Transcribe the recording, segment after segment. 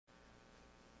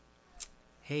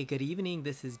Hey, good evening.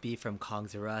 This is B from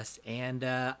Kongs R Us, and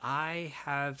I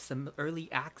have some early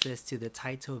access to the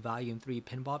Taito Volume 3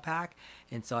 Pinball Pack,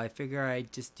 and so I figure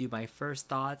I'd just do my first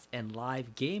thoughts and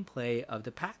live gameplay of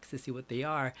the packs to see what they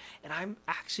are. And I'm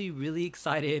actually really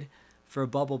excited for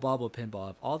Bubble Bobble Pinball.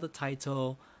 Of all the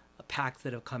Taito packs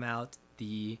that have come out,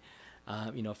 the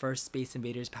first Space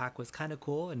Invaders pack was kind of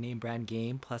cool, a name brand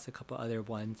game, plus a couple other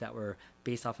ones that were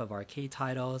based off of arcade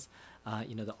titles.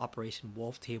 The Operation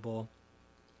Wolf table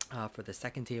for the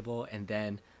second table, and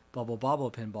then Bubble Bobble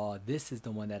Pinball. This is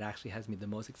the one that actually has me the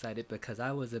most excited because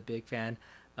I was a big fan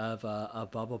of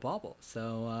Bubble Bobble.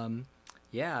 So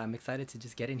yeah, I'm excited to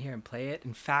just get in here and play it.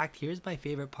 In fact, here's my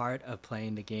favorite part of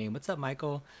playing the game. What's up,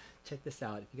 Michael? Check this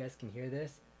out. If you guys can hear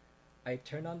this, I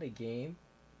turned on the game,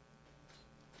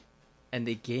 and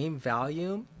the game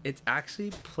volume, it's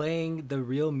actually playing the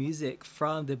real music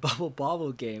from the Bubble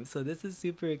Bobble game. So this is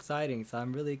super exciting. So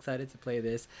I'm really excited to play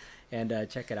this and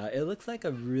check it out. It looks like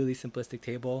a really simplistic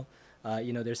table.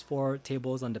 There's 4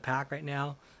 tables on the pack right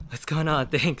now. What's going on?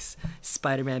 Thanks.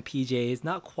 Spider-Man PJs.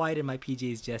 Not quite in my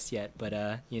PJs just yet, but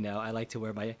I like to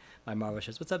wear my Marvel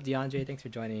shirts. What's up, DeAndre? Thanks for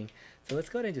joining. So let's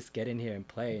go ahead and just get in here and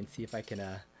play and see if I can,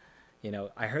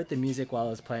 I heard the music while I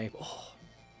was playing.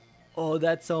 Oh,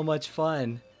 that's so much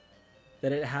fun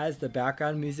that it has the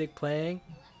background music playing.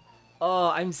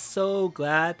 Oh, I'm so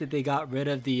glad that they got rid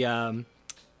of the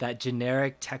that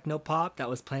generic techno pop that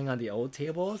was playing on the old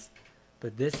tables.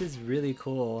 But this is really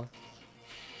cool.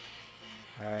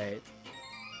 All right,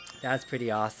 that's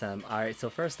pretty awesome. All right, so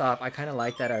first off, I kind of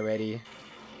like that already.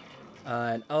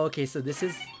 Okay, so this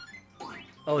is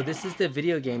the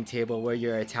video game table where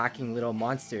you're attacking little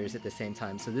monsters at the same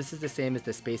time. So this is the same as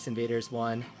the Space Invaders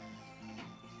one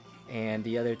and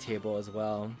the other table as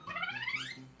well.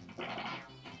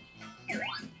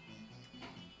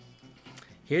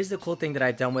 Here's the cool thing that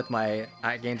I've done with my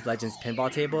AtGames Legends Pinball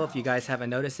table, if you guys haven't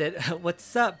noticed it.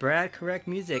 What's up, Brad? Correct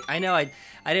music. I know, I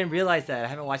didn't realize that. I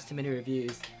haven't watched too many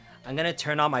reviews. I'm gonna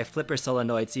turn on my flipper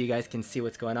solenoid so you guys can see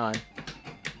what's going on.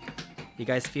 You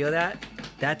guys feel that?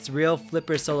 That's real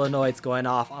flipper solenoids going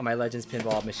off on my Legends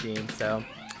Pinball machine. So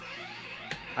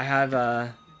I have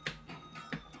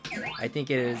I think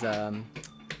it is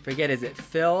is it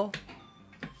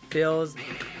Phil's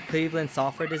Cleveland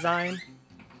software design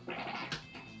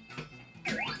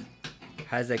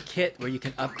has a kit where you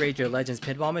can upgrade your Legends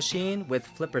Pinball machine with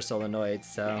flipper solenoids.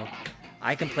 So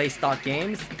I can play stock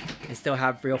games and still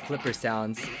have real flipper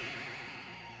sounds,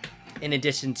 in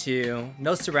addition to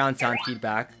no surround sound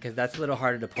feedback, because that's a little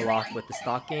harder to pull off with the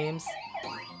stock games.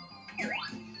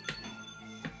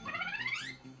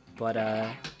 But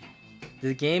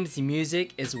the game's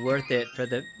music is worth it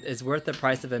is worth the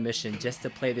price of admission just to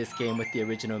play this game with the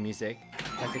original music.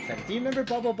 That's exciting. Do you remember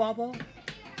Bubble Bobble?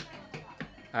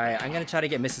 Alright, I'm gonna try to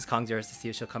get Mrs. Kongers to see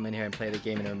if she'll come in here and play the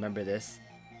game and remember this.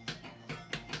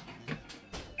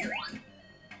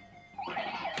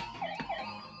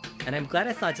 And I'm glad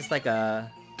it's not just like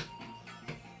a...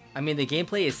 I mean, the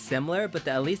gameplay is similar, but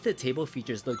at least the table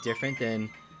features look different than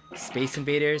Space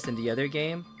Invaders and the other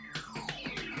game.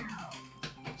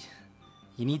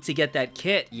 You need to get that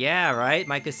kit. Yeah, right,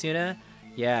 Mike Asuna?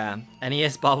 Yeah,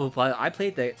 NES Bubble Bobble.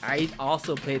 I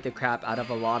also played the crap out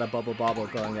of a lot of Bubble Bobble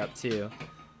growing up too.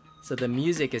 So the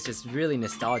music is just really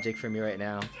nostalgic for me right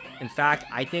now. In fact,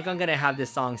 I think I'm gonna have this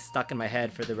song stuck in my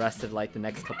head for the rest of like the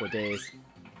next couple of days.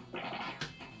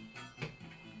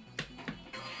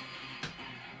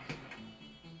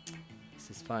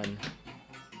 This is fun.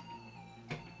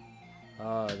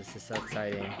 Oh, this is so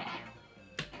exciting.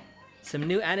 Some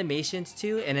new animations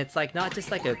too, and it's like not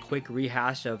just like a quick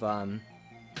rehash of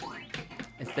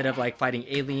instead of like fighting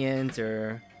aliens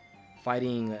or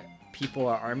fighting people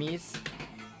or armies.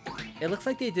 It looks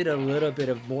like they did a little bit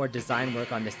of more design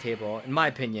work on this table, in my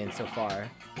opinion, so far.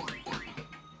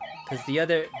 Because the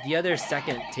other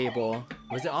second table,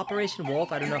 was it Operation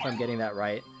Wolf? I don't know if I'm getting that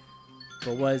right,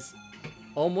 but was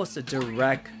almost a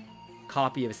direct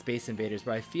copy of Space Invaders,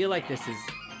 but I feel like this is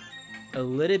a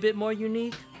little bit more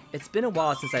unique. It's been a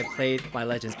while since I played my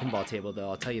Legends Pinball table, though,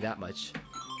 I'll tell you that much.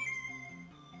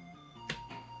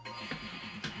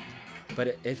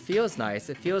 But it feels nice.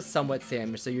 It feels somewhat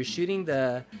similar. So you're shooting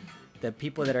the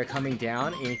people that are coming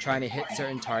down, and you're trying to hit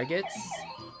certain targets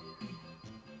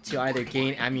to either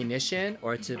gain ammunition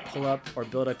or to pull up or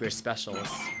build up your specials.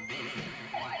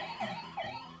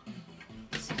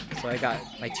 So I got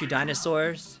my 2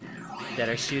 dinosaurs that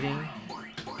are shooting.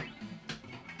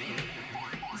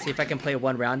 See if I can play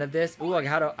 1 round of this. Ooh, I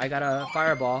got a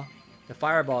fireball. The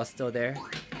fireball is still there.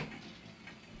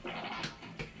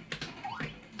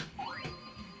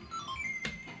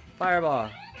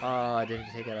 Fireball. Oh, I didn't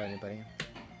take it out of anybody.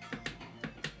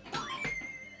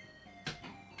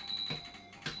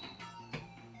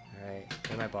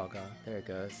 Where'd my ball go? There it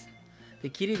goes. The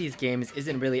key to these games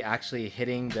isn't really actually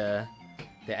hitting the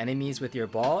enemies with your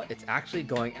ball. It's actually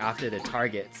going after the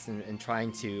targets and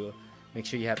trying to make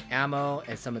sure you have ammo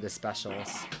and some of the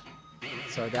specials.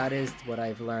 So that is what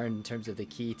I've learned in terms of the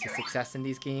key to success in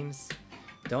these games.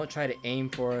 Don't try to aim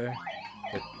for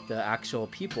the actual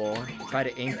people. Try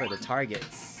to aim for the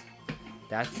targets.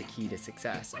 That's the key to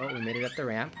success. Oh, we made it up the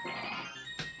ramp.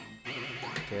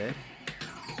 Good.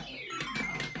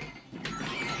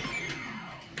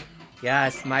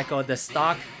 Yes, Michael, the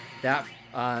stock, that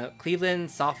Cleveland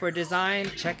software design,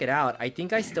 check it out. I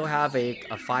think I still have a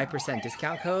 5%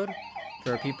 discount code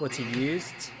for people to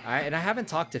use. And I haven't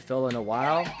talked to Phil in a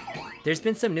while. There's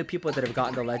been some new people that have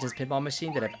gotten the Legends Pinball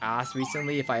machine that have asked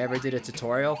recently if I ever did a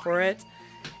tutorial for it.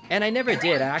 And I never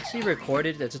did. I actually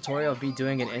recorded a tutorial of me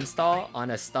doing an install on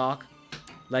a stock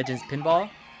Legends Pinball.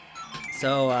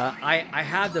 So I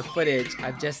have the footage.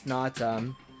 I've just not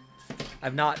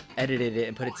I've not edited it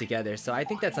and put it together. So I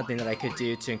think that's something that I could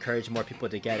do to encourage more people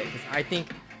to get it. Because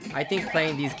I think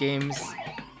playing these games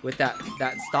with that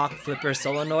stock flipper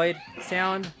solenoid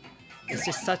sound is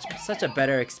just such a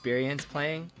better experience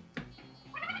playing.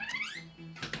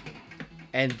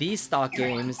 And these stock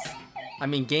games, I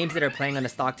mean games that are playing on a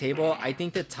stock table, I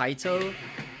think the Taito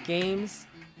games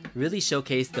really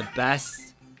showcase the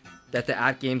best that the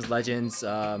AtGames Legends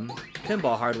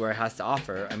pinball hardware has to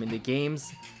offer. I mean the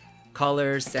games,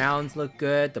 colors, sounds look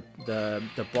good,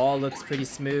 the ball looks pretty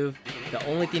smooth. The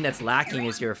only thing that's lacking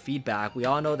is your feedback. We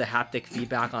all know the haptic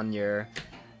feedback on your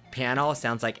panel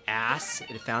sounds like ass.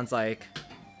 It sounds like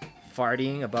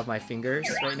farting above my fingers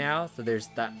right now. So there's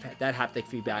that haptic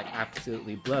feedback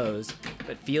absolutely blows.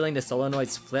 But feeling the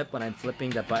solenoids flip when I'm flipping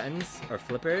the buttons or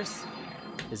flippers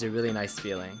is a really nice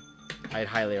feeling. I'd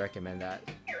highly recommend that.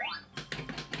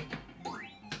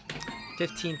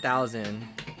 15,000.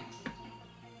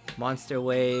 Monster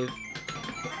wave.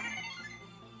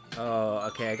 Oh,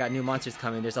 okay, I got new monsters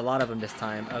coming. There's a lot of them this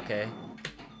time. Okay.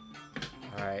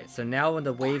 Alright, so now when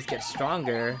the waves get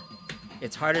stronger,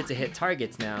 it's harder to hit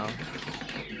targets now.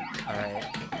 Alright.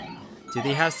 Do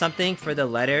they have something for the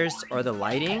letters or the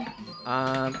lighting?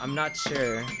 I'm not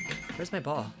sure. Where's my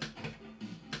ball?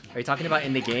 Are you talking about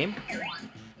in the game?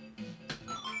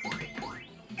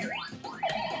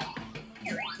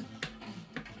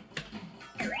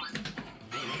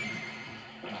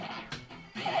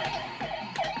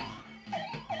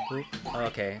 Oop. Oh,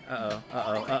 okay. Uh-oh.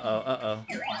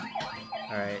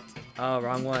 Alright. Oh,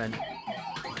 wrong one.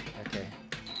 Okay.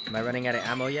 Am I running out of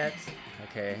ammo yet?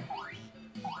 Okay.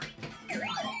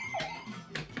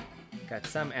 Got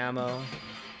some ammo.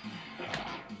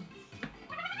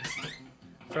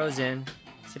 Frozen.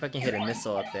 See if I can hit a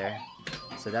missile up there.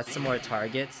 So that's some more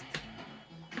targets.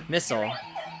 Missile.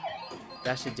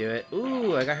 That should do it.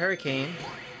 Ooh, I got Hurricane.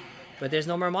 But there's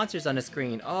no more monsters on the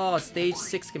screen. Oh, stage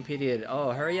 6 completed. Oh,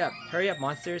 hurry up. Hurry up,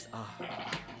 monsters. Oh,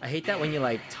 I hate that when you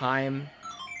like time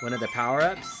one of the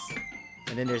power-ups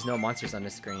and then there's no monsters on the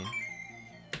screen.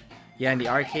 Yeah, in the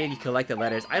arcade you collect the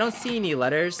letters. I don't see any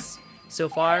letters so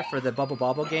far for the Bubble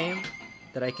Bobble game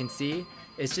that I can see.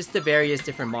 It's just the various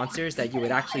different monsters that you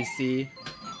would actually see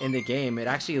in the game. It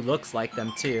actually looks like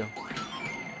them too.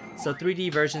 So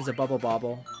 3D versions of Bubble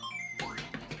Bobble.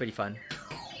 It's pretty fun.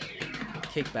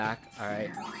 Kickback.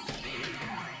 Alright.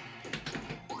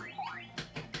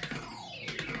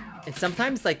 And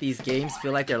sometimes like these games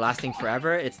feel like they're lasting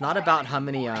forever. It's not about how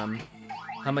many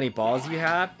balls you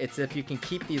have. It's if you can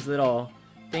keep these little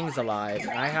things alive.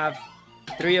 And I have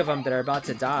 3 of them that are about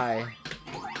to die.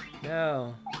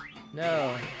 No.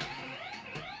 No.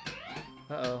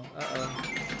 Uh-oh. Uh-oh.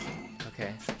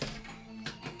 Okay.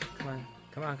 Come on.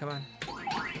 Come on. Come on.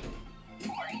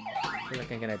 I feel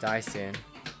like I'm gonna die soon.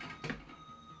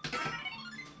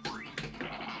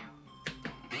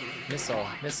 Missile.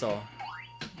 Missile.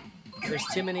 There's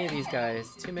too many of these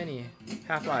guys. Too many.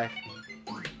 Half-life.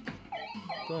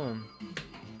 Boom.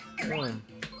 Boom.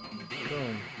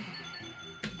 Boom.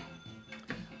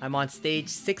 I'm on stage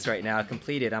 6 right now,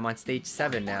 completed. I'm on stage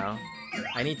 7 now.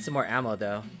 I need some more ammo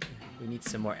though. We need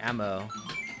some more ammo.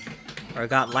 Or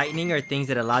got lightning or things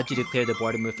that allowed you to clear the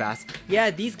board and move fast.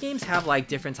 Yeah, these games have like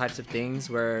different types of things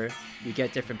where you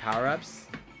get different power-ups.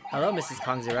 Hello, Mrs.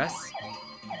 Kongzerus.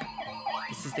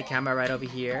 This is the camera right over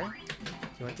here.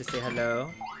 You want to say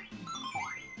hello?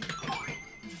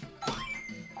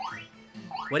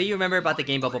 What do you remember about the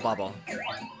game Bubble Bobble?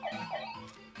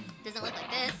 Doesn't look like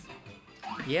this.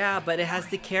 Yeah, but it has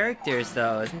the characters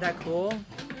though. Isn't that cool?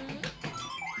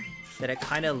 That it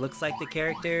kind of looks like the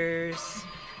characters.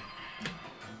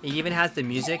 It even has the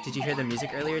music. Did you hear the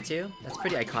music earlier too? That's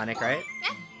pretty iconic, right?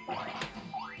 Yeah.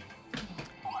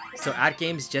 So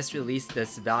AtGames just released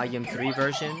this Volume 3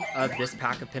 version of this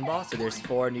pack of pinball. So there's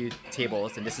 4 new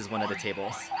tables, and this is one of the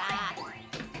tables.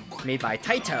 It's made by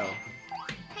Taito.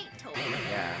 Taito.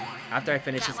 Yeah. After I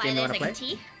finish this game, you want to play? Like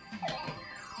T?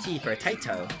 T for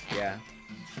Taito. Yeah.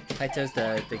 Taito's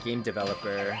the game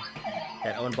developer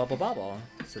that owned Bubble Bobble.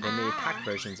 So they made pack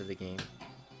versions of the game.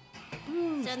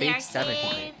 Ooh, so in the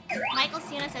arcade, Michael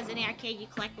Cena says in the arcade you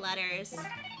collect letters,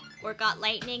 or got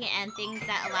lightning and things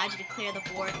that allowed you to clear the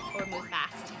board or move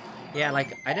fast. Yeah,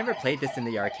 like I never played this in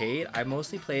the arcade. I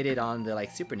mostly played it on the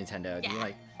like Super Nintendo. Yeah.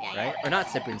 Right? Yeah. Or not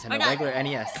Super Nintendo, regular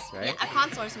NES, right? Yeah, a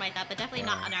console or something like that, but definitely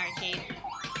not an arcade.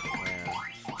 Yeah.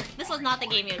 This was not the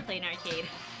game you would play in arcade.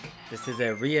 This is a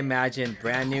reimagined,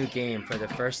 brand new game for the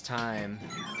first time.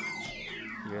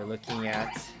 You're looking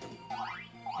at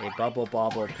a Bubble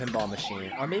Bobble pinball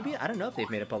machine. Or maybe, I don't know if they've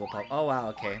made a Bubble Bobble. Oh wow,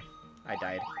 okay. I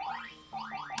died.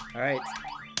 Alright.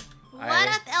 What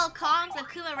up, El Kongs?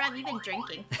 Akuma Rev, you've been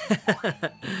drinking.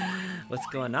 What's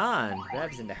going on?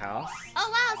 Rev's in the house.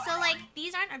 Oh wow, so like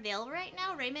these aren't available right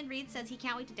now? Raymond Reed says he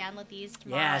can't wait to download these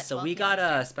tomorrow. Yeah, so we got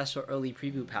a special early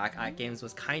preview pack. AtGames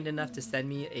was kind enough to send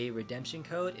me a redemption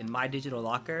code in My Digital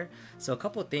Locker. So a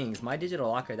couple things. My Digital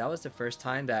Locker, that was the first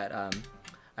time that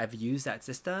I've used that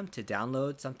system to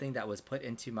download something that was put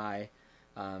into my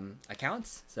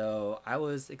accounts. So I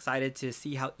was excited to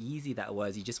see how easy that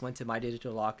was. You just went to My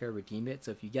Digital Locker, redeem it.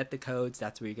 So if you get the codes,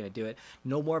 that's where you're going to do it.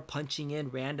 No more punching in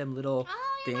random little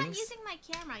things. You're not using my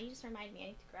camera. You just reminded me. I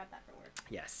need to grab that for work.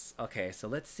 Yes. Okay, so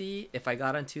let's see if I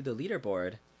got onto the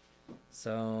leaderboard.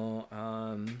 So,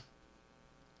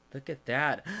 look at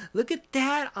that. Look at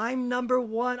that. I'm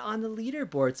 #1 on the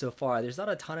leaderboard so far. There's not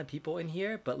a ton of people in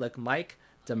here, but look, Mike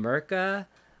Demerka,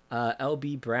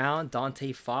 LB Brown,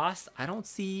 Dante Foss. I don't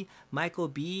see Michael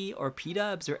B or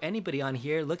P-Dubs or anybody on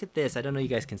here. Look at this. I don't know if you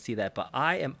guys can see that, but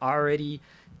I am already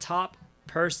top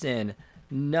person,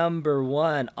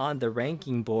 #1 on the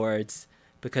ranking boards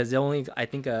because I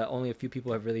think only a few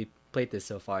people have really played this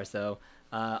so far. So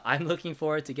I'm looking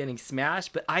forward to getting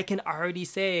smashed, but I can already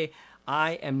say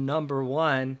I am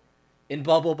 #1 in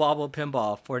Bubble Bobble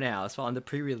Pinball for now. So on the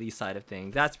pre-release side of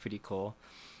things, that's pretty cool.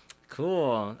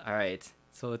 Cool. All right.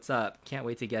 So what's up? Can't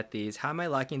wait to get these. How am I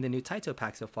liking the new Taito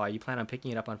pack so far? You plan on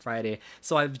picking it up on Friday.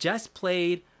 So I've just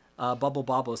played Bubble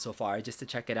Bobble so far just to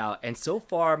check it out. And so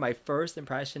far, my first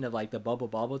impression of like the Bubble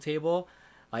Bobble table,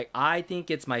 like I think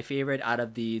it's my favorite out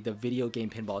of the video game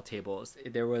pinball tables.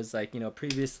 There was like,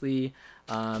 previously,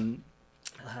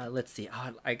 let's see.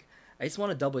 I just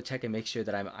want to double check and make sure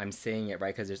that I'm saying it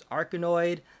right because there's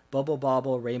Arkanoid, Bubble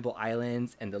Bobble, Rainbow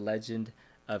Islands, and the Legend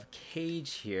of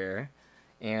Kage here.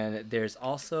 And there's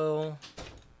also,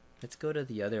 let's go to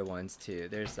the other ones too.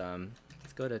 There's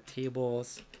let's go to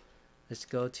tables. Let's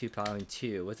go to probably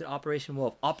 2. Was it Operation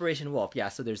Wolf? Operation Wolf. Yeah,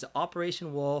 so there's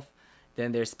Operation Wolf,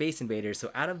 then there's Space Invaders. So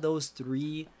out of those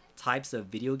 3 types of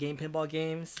video game pinball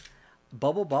games,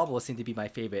 Bubble Bobble seemed to be my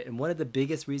favorite. And one of the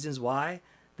biggest reasons why,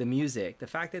 the music. The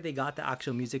fact that they got the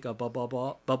actual music of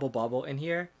Bubble Bobble in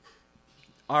here,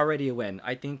 already a win.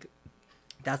 I think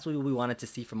that's what we wanted to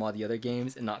see from all the other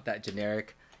games and not that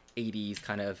generic 80s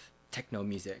kind of techno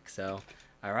music. So,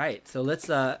 all right. So let's,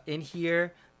 in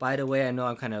here, by the way, I know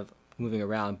I'm kind of moving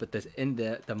around, but this in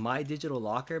the My Digital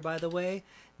Locker, by the way,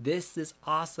 this is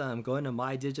awesome. Going to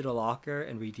My Digital Locker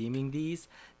and redeeming these,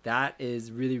 that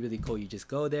is really, really cool. You just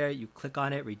go there, you click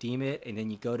on it, redeem it, and then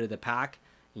you go to the pack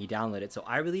and you download it. So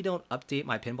I really don't update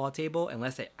my pinball table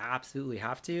unless I absolutely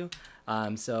have to.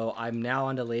 So I'm now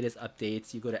on the latest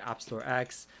updates. You go to App Store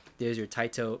X, there's your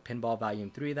Taito Pinball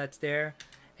Volume 3 that's there,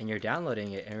 and you're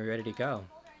downloading it and we're ready to go.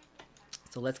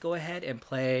 So let's go ahead and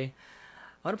play.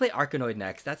 I want to play Arkanoid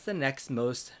next. That's the next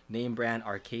most name brand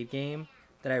arcade game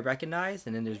that I recognize.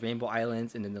 And then there's Rainbow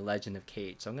Islands and then the Legend of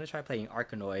Kage. So I'm going to try playing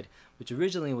Arkanoid, which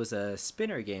originally was a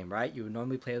spinner game, right? You would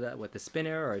normally play that with a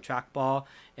spinner or a trackball,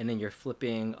 and then you're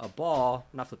flipping a ball,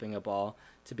 not flipping a ball,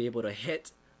 to be able to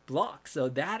hit blocks. So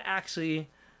that actually,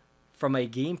 from a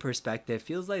game perspective,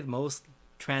 feels like most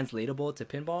translatable to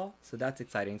pinball. So that's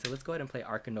exciting. So let's go ahead and play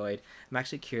Arkanoid. I'm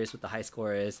actually curious what the high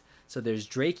score is. So there's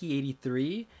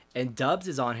Drakey83 and Dubs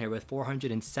is on here with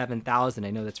 407,000.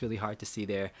 I know that's really hard to see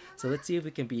there. So let's see if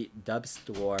we can beat Dubs'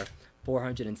 score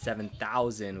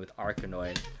 407,000 with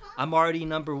Arkanoid. I'm already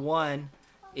 #1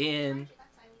 in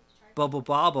Bubble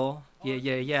Bobble.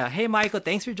 Yeah. Hey Michael,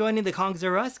 thanks for joining the Kongs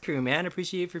R Us crew, man.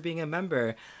 Appreciate you for being a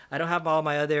member. I don't have all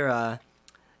my other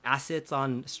assets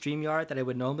on StreamYard that I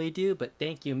would normally do, but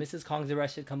thank you. Mrs. Kongs R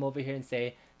Us should come over here and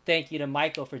say thank you to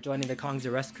Michael for joining the Kongs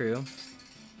R Us crew.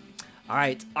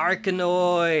 Alright,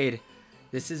 Arkanoid.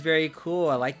 This is very cool.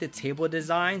 I like the table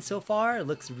design so far. It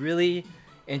looks really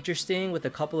interesting with a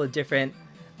couple of different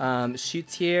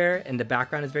shoots here, and the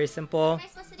background is very simple. What am I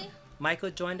supposed to do?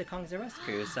 Michael joined the Kong's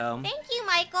Rescue, so Thank you,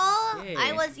 Michael. Yay.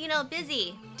 I was,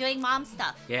 busy doing mom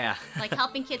stuff. yeah. Like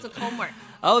helping kids with homework.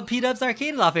 Oh, P-Dub's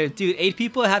Arcade off it. Dude, 8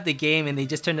 people have the game and they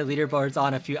just turned the leaderboards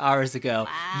on a few hours ago.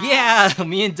 Wow. Yeah,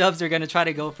 me and Dubs are gonna try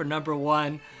to go for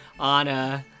 #1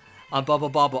 on Bubble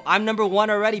Bobble. I'm #1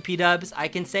 already, P-Dubs. I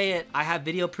can say it. I have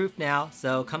video proof now,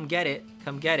 so come get it.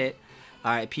 Come get it.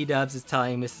 Alright, P-Dubs is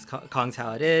telling Mrs. Kong's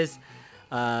how it is.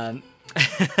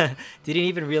 Didn't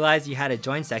even realize you had a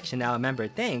join section. Now remember,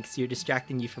 thanks. You're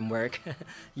distracting you from work.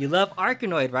 You love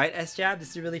Arkanoid, right, S-Jab? This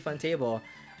is a really fun table.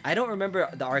 I don't remember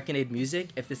the Arkanoid music,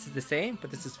 if this is the same,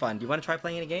 but this is fun. Do you want to try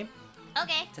playing in a game?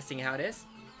 Okay. Testing how it is?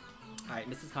 Alright,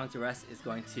 Mrs. Kong's Arrest is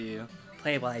going to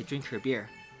play while I drink her beer.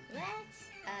 Let's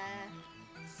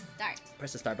start.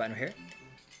 Press the start button right here.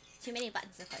 Too many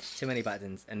buttons to push. Too many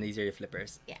buttons, and these are your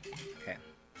flippers. Yeah. Okay.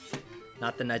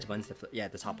 Not the nudge ones, yeah,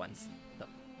 the top ones. No,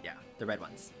 yeah, the red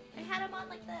ones. I had them on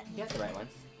like that. Yeah, the right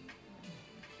ones.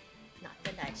 Not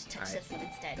the nudge. Touch Alright. this one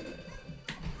instead.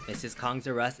 Mrs. Kong's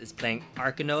Arrest is playing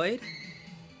Arkanoid. Do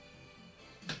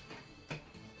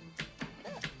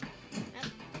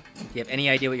you have any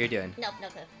idea what you're doing? Nope, no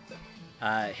clue.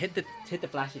 Hit the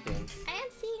flashy things. I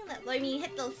am seeing that. I mean,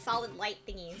 hit those solid light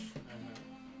thingies.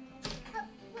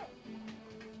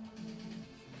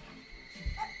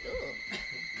 Ooh.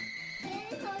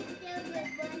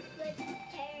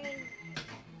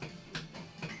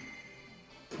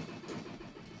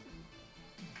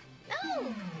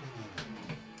 No!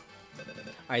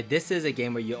 Alright, this is a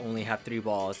game where you only have 3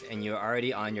 balls, and you're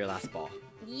already on your last ball.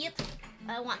 Yep.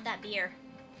 I want that beer.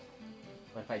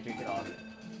 What if I drink it all?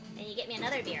 And you get me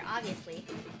another beer, obviously.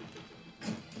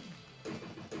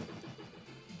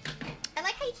 I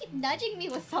like how you keep nudging me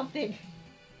with something.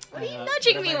 What are you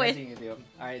nudging me with?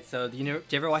 Alright, so do you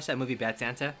ever watch that movie Bad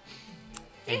Santa?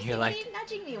 And Seriously, you're what like, are you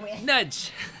nudging me with?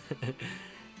 nudge!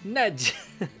 Nudge!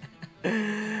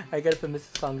 I gotta put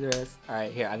Mrs. Kong's Arrest.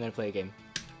 Alright, here, I'm gonna play a game.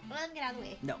 Well, then get out of the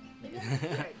way. No. You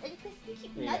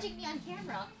keep There you nudging me on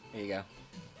camera. There you go.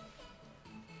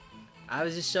 I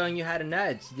was just showing you how to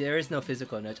nudge. There is no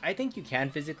physical nudge. I think you can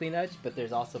physically nudge, but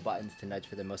there's also buttons to nudge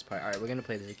for the most part. Alright, we're gonna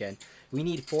play this again. We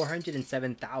need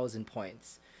 407,000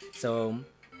 points. So,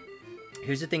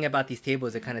 here's the thing about these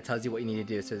tables, it kind of tells you what you need to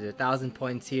do. So there's 1,000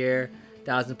 points here,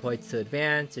 1,000 points to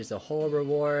advance, there's a whole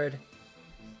reward,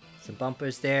 some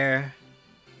bumpers there.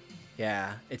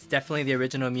 Yeah, it's definitely the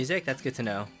original music, that's good to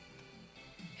know.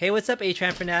 Hey, what's up,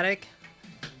 A-Tran Fanatic?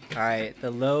 Alright,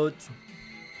 the loads.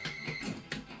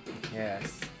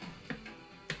 Yes.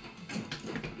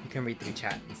 You can read through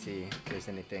chat and see if there's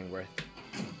anything worth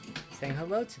saying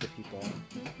hello to the people.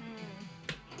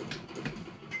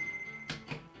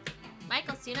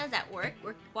 Michael Suna's at work.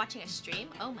 We're watching a stream.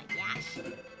 Oh my gosh.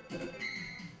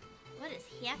 What is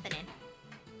happening?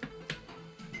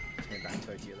 Turn back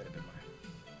towards you a little bit more.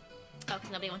 Oh,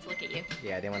 because nobody wants to look at you.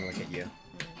 Yeah, they want to look at you.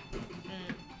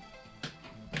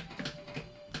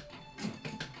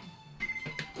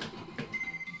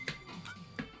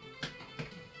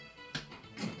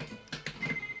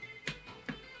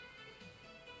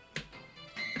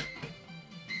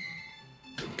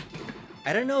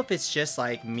 I don't know if it's just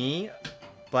like me,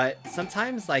 but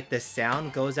sometimes like the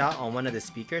sound goes out on one of the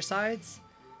speaker sides.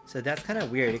 So that's kind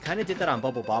of weird. It kind of did that on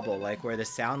Bubble Bobble, like where the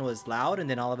sound was loud and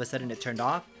then all of a sudden it turned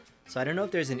off. So I don't know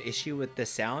if there's an issue with the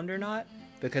sound or not,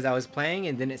 because I was playing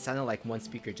and then it sounded like one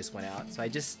speaker just went out. So I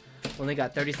just only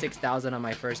got 36,000 on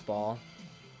my first ball.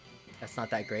 That's not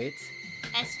that great.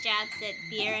 S-Jab said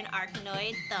beer and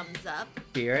Arkanoid, thumbs up.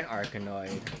 Beer and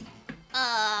Arkanoid.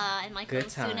 And Michael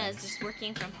Good Suna times. is just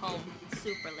working from home,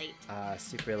 super late.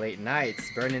 Super late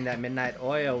nights, burning that midnight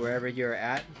oil wherever you're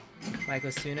at,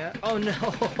 Michael Suna. Oh no!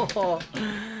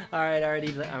 Alright,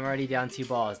 I'm already down 2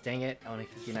 balls. Dang it, only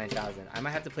 59,000. I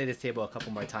might have to play this table a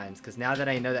couple more times, because now that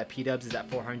I know that P-Dubs is at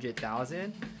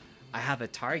 400,000, I have a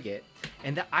target.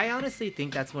 And I honestly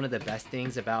think that's one of the best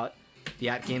things about the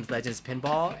AtGames Legends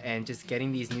Pinball and just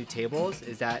getting these new tables,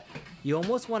 is that you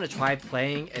almost want to try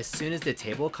playing as soon as the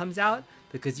table comes out,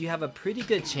 because you have a pretty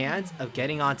good chance of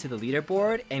getting onto the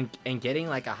leaderboard and getting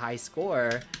like a high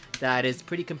score that is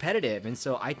pretty competitive. And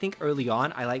so I think early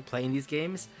on I like playing these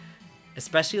games,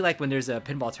 especially like when there's a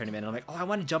pinball tournament. I'm like, oh, I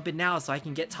want to jump in now so I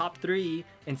can get top 3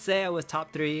 and say I was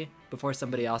top 3 before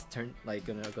somebody else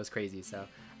goes crazy. So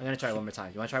I'm gonna try one more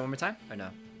time. You want to try one more time or no?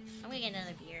 I'm gonna get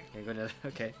another beer.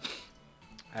 Okay.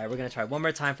 Alright, we're gonna try one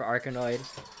more time for Arkanoid,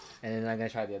 and then I'm gonna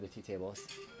try the other 2 tables.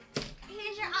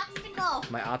 Here's your obstacle.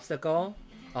 My obstacle?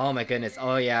 Oh my goodness.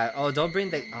 Oh yeah. Oh, don't bring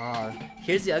the...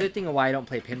 Here's the other thing of why I don't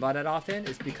play pinball that often,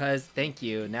 is because, thank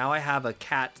you, now I have a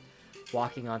cat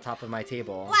walking on top of my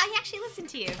table. Wow, he actually listened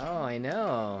to you. Oh, I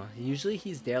know. Usually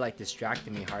he's there like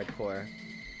distracting me hardcore.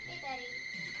 Hey, buddy.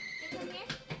 You come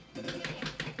here?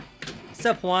 What's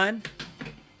up, Juan?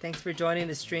 Thanks for joining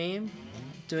the stream.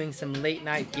 Doing some late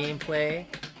night gameplay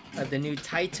of the new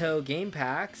Taito game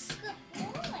packs.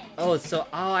 Oh,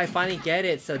 I finally get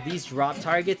it. So these drop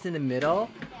targets in the middle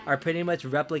are pretty much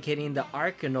replicating the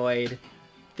Arkanoid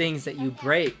things that you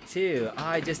break too. Oh,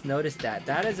 I just noticed that.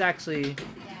 That is actually,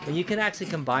 when you can actually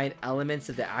combine elements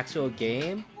of the actual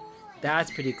game,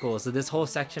 that's pretty cool. So this whole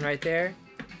section right there,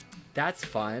 that's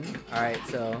fun. Alright,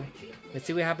 so let's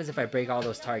see what happens if I break all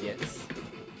those targets.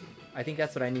 I think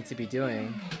that's what I need to be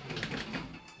doing.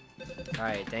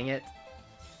 Alright, dang it.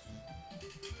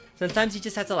 Sometimes you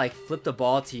just have to like flip the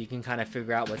ball till you can kind of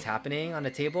figure out what's happening on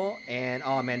the table. And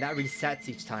oh man, that resets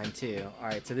each time too.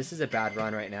 Alright, so this is a bad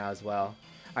run right now as well.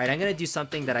 Alright, I'm gonna do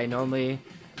something that I normally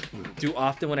do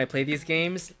often when I play these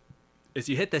games. Is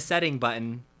you hit the setting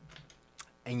button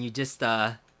and you just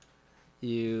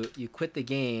you quit the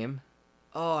game.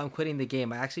 Oh, I'm quitting the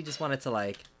game. I actually just wanted to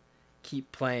like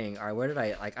keep playing. Alright, where did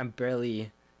I'm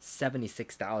barely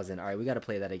 76,000. Alright, we gotta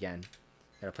play that again.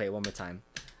 Gotta play it one more time.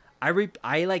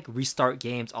 I like restart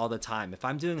games all the time. If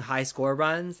I'm doing high score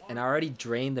runs and I already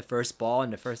drained the first ball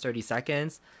in the first 30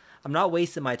 seconds, I'm not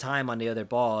wasting my time on the other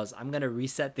balls. I'm gonna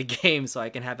reset the game so I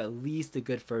can have at least a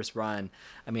good first run.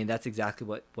 I mean, that's exactly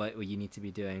what you need to be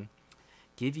doing.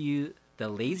 Give you the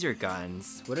laser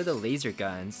guns. What are the laser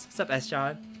guns? What's up,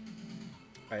 S-John?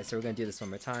 Alright, so we're gonna do this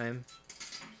one more time.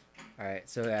 Alright,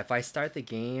 so if I start the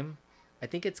game, I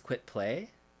think it's quit play.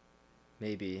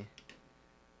 Maybe.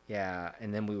 Yeah,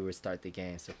 and then we would start the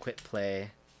game. So quit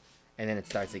play, and then it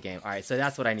starts the game. Alright, so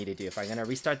that's what I need to do. If I'm going to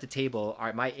restart the table,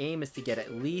 alright, my aim is to get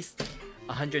at least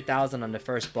 100,000 on the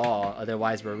first ball.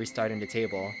 Otherwise, we're restarting the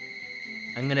table.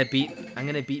 I'm gonna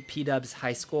beat P-Dub's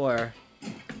high score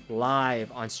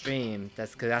live on stream.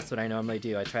 That's because that's what I normally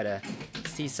do. I try to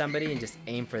see somebody and just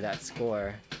aim for that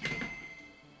score.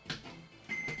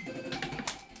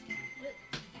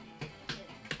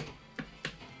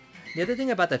 The other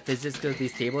thing about the physics of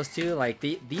these tables too, like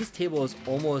these tables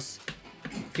almost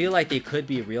feel like they could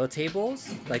be real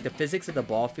tables. Like the physics of the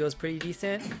ball feels pretty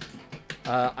decent.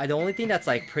 The only thing that's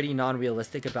like pretty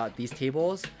non-realistic about these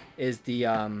tables is the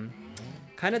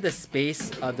kind of the space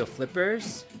of the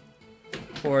flippers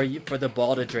for the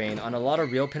ball to drain. On a lot of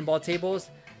real pinball tables,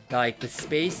 like the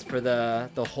space for the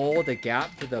hole, the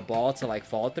gap for the ball to like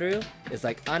fall through is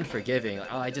like unforgiving.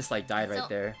 Oh, I just like died right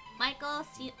there. Michael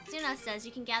Suna says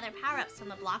you can gather power-ups from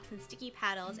the blocks and sticky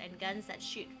paddles and guns that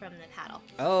shoot from the paddle.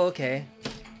 Oh, okay.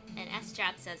 And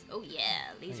S-Strap says, oh yeah,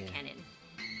 laser cannon.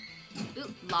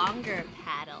 Ooh, longer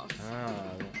paddles.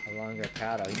 Oh, a longer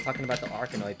paddle. He's talking about the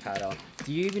Arkanoid paddle.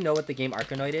 Do you even know what the game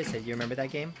Arkanoid is? Do you remember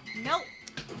that game? Nope.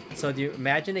 So do you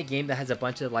imagine a game that has a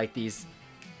bunch of like these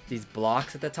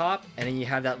blocks at the top, and then you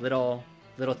have that little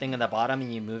thing on the bottom,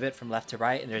 and you move it from left to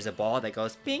right, and there's a ball that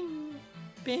goes bing,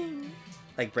 bing.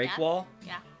 Like break wall?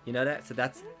 Yeah. You know that? So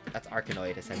that's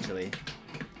Arkanoid essentially.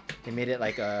 They made it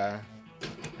like a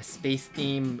space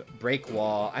theme break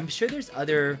wall. I'm sure there's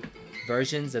other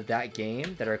versions of that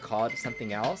game that are called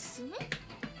something else.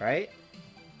 Right?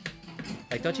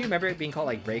 Like don't you remember it being called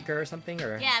like Breaker or something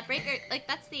or? Yeah, Breaker, like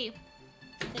that's the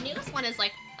newest one is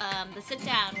like the sit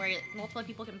down where multiple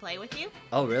people can play with you.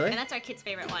 Oh really? And that's our kid's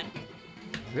favorite one.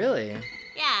 Really?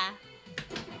 Yeah.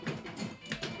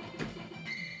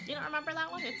 You don't remember that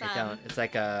one? It's I don't. It's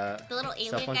like a the little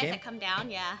alien guys game? that come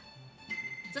down, yeah.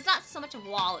 So it's not so much a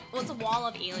wall. Well, it's a wall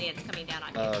of aliens coming down on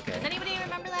you. Oh, okay. Does anybody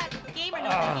remember that game or know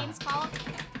what that game's called?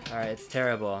 Alright, it's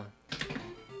terrible.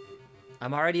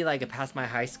 I'm already like past my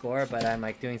high score, but I'm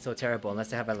like doing so terrible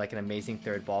unless I have like an amazing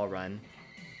third ball run.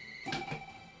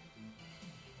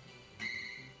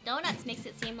 Donuts makes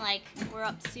it seem like we're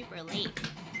up super late.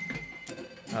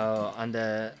 Oh, on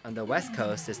the West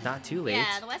Coast, it's not too late.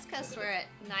 Yeah, the West Coast we're at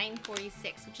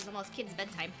 9:46, which is almost kids'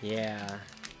 bedtime. Yeah.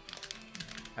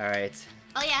 All right.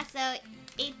 Oh yeah, so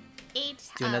eight.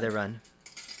 Do another run.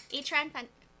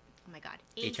 Oh my God.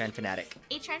 Atran Fanatic.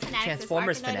 Atran Fanatic.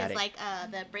 Transformers Arkanoid Fanatic. is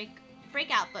like the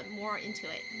breakout, but more into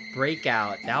it.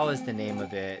 Breakout. That was the name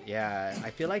of it. Yeah. I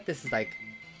feel like this is like,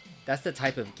 that's the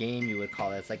type of game you would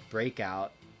call it. It's like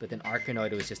Breakout, but then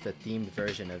Arkanoid was just a themed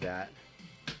version of that.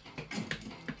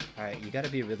 Alright, you gotta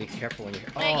be really careful when you're...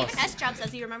 But even S-Drop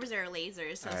says he remembers there are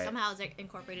lasers, so somehow it's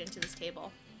incorporated into this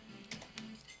table.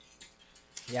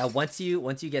 Yeah, once you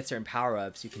get certain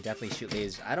power-ups, you can definitely shoot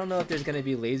lasers. I don't know if there's gonna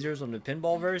be lasers on the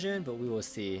pinball version, but we will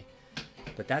see.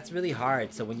 But that's really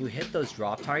hard, so when you hit those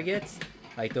drop targets,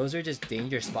 like those are just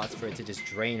danger spots for it to just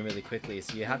drain really quickly,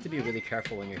 so you have to be really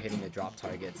careful when you're hitting the drop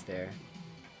targets there.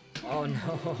 Oh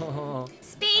no.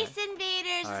 Space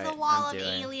Invaders Alright, is the wall I'm of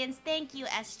doing. aliens. Thank you,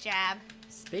 S-Jab.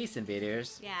 Space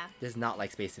Invaders? Yeah. This is not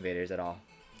like Space Invaders at all.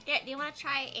 Here, do you want to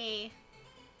try a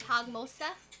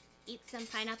Pogmosa? Eat some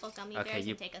pineapple gummy bears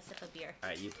and take a sip of beer.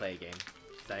 Alright, you play a game.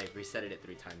 'Cause I reset it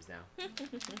 3 times now.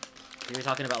 You were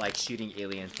talking about like shooting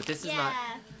aliens, but this is not.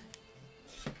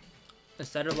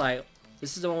 Instead of like,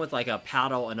 this is the one with like a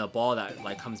paddle and a ball that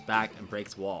like comes back and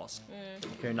breaks walls.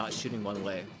 You're not shooting one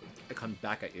way; it comes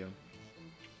back at you.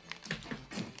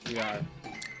 We are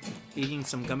eating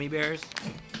some gummy bears.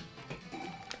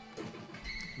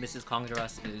 Mrs.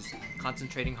 Congress is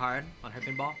concentrating hard on her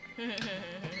pinball.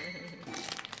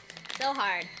 So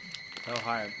hard. So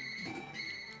hard.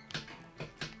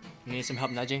 You need some help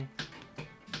nudging?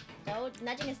 No,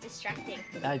 nudging is distracting.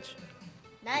 Nudge.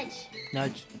 Nudge.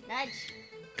 Nudge. Nudge.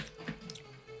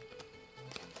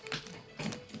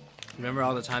 Remember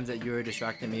all the times that you were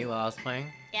distracting me while I was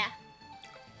playing? Yeah.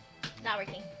 Not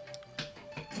working.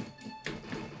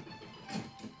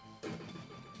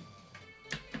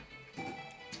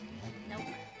 Nope.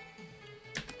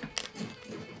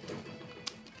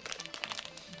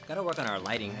 Gotta work on our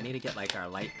lighting. I need to get like our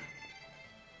light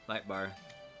bar.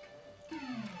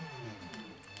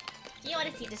 You want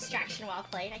to see distraction while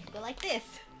playing? I can go like this.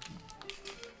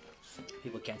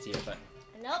 People can't see it, but.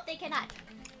 Nope, they cannot.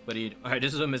 What do you? Alright,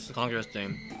 this is what Mrs. Congress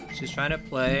doing. She's trying to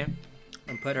play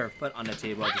and put her foot on the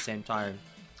table at the same time.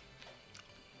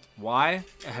 Why?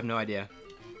 I have no idea.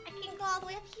 I can go all the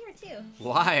way up here too.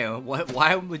 Why?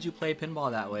 Why would you play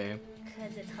pinball that way?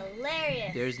 Because it's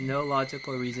hilarious. There's no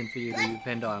logical reason for you to be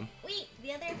pinned on. Wait,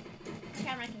 the other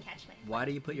camera can catch my. Why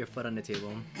do you put your foot on the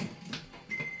table?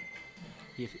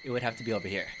 It would have to be over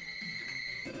here.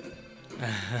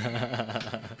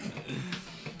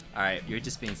 Alright, you're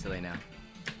just being silly now.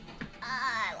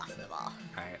 I lost the ball.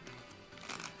 Alright.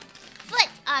 Foot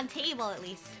on table at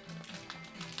least.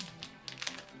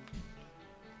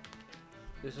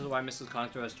 This is why Mrs.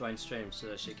 Contoros joined stream, so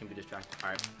that she can be distracted.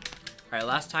 Alright. Alright,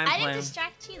 last time I playing... didn't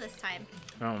distract you this time.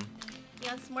 Oh. You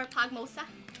want some more Pogmosa?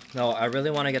 No, I really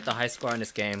want to get the high score on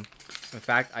this game. In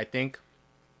fact, I think...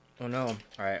 Oh no.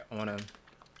 Alright, I want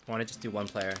to just do 1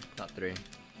 player, not 3.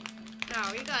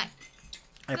 Oh, you got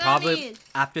I probably... gummies.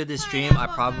 After this stream, I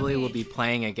Pineapple probably will gummies. be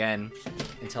playing again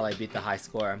until I beat the high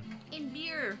score. in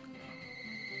beer.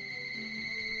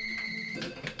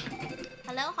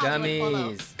 Hello, Hollywood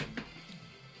Polo. Gummies!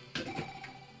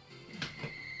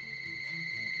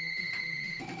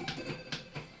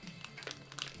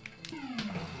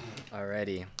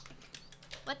 Alrighty.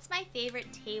 What's my favorite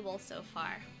table so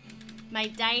far? My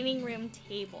dining room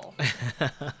table.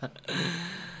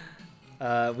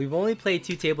 We've only played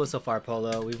 2 tables so far,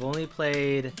 Polo. We've only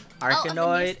played of the new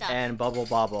Arkanoid stuff. and Bubble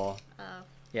Bobble. Oh.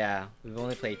 Yeah, we've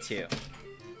only played 2.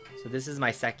 So this is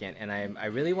my second, and I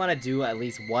really want to do at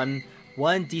least one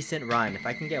decent run. If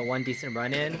I can get 1 decent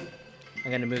run in,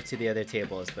 I'm gonna move to the other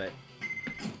tables. But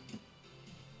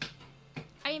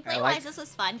I mean, play-wise, this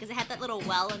was fun because it had that little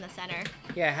well in the center.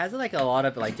 yeah, it has like a lot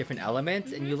of like different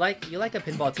elements, and you like a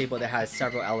pinball table that has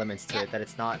several elements to Yeah. it. That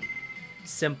it's not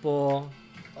simple.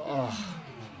 Oh,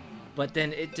 but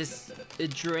then it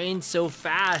drains so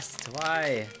fast.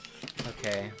 Why?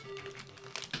 Okay.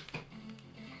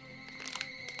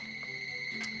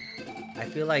 I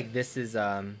feel like this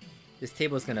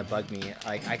table is gonna bug me.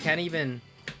 Like I can't even.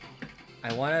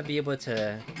 I want to be able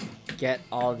to get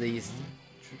all these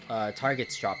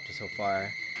targets dropped so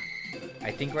far.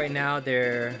 I think right now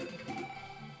they're.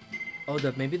 Oh,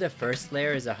 maybe the first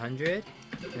layer is 100,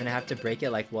 and then I have to break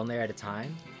it like 1 layer at a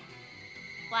time.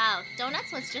 Wow,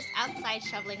 Donuts was just outside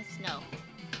shoveling snow.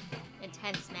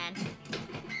 Intense, man.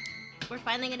 We're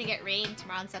finally gonna get rain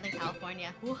tomorrow in Southern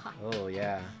California. Woo-ha. Oh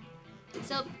yeah.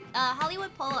 So,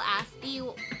 Hollywood Polo asked,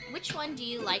 which one do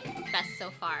you like best so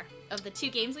far of the 2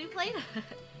 games we played?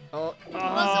 Oh.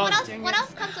 Well, so what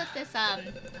else comes with this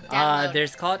download?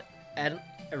 There's called a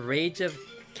Rage of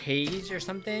Kage or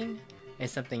something, and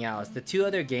something else. The 2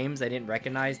 other games I didn't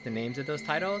recognize the names of those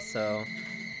titles, so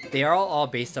they are all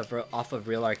based off of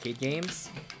real arcade games,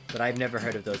 but I've never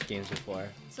heard of those games before.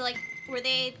 So like, were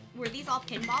these all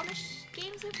pinball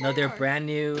games before? No, they're or? brand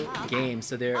new Oh, okay. games,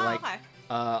 so they're Oh, like okay.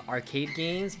 arcade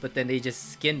games, but then they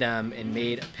just skinned them and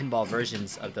made pinball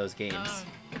versions of those games. Oh.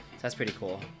 So that's pretty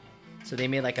cool. So they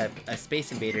made like a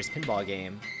Space Invaders pinball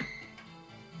game,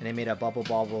 and they made a Bubble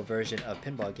Bobble version of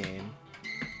pinball game.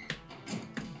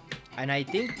 And I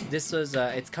think this was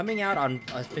it's coming out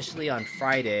officially on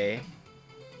Friday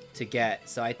to get.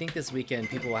 So I think this weekend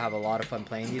people will have a lot of fun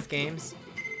playing these games.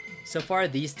 So far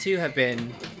these 2 have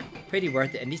been pretty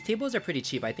worth it, and these tables are pretty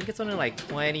cheap. I think it's only like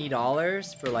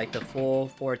 $20 for like the full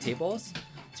 4 tables.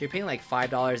 So you're paying like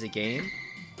 $5 a game.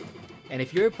 And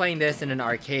if you were playing this in an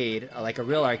arcade, like a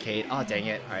real arcade, oh dang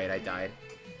it! All right, I died.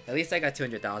 At least I got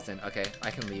 200,000. Okay,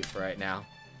 I can leave for right now.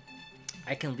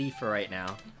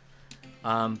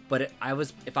 But if I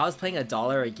was playing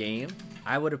 $1 a game,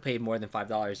 I would have paid more than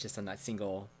 $5 just on that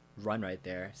single run right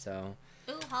there. So.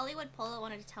 Ooh, Hollywood Polo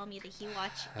wanted to tell me that he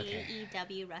watched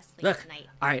AEW wrestling Look, tonight.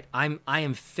 all right, I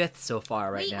am 5th so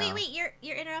far right now. Wait!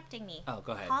 You're interrupting me. Oh,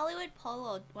 go ahead. Hollywood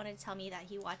Polo wanted to tell me that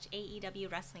he watched AEW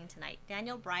wrestling tonight.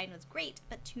 Daniel Bryan was great,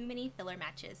 but too many filler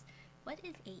matches. What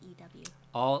is AEW?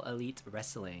 All Elite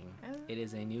Wrestling. Oh. It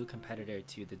is a new competitor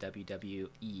to the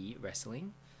WWE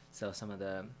wrestling. So some of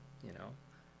the, you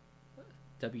know,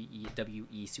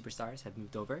 WWE superstars have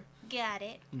moved over. Got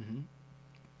it.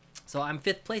 So I'm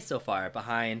 5th place so far,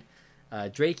 behind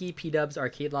Drakey. P-Dubs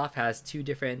Arcade Loft has 2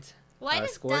 different Why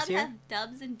does scores Dub here. have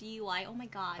dubs and DUI? Oh my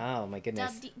god. Oh my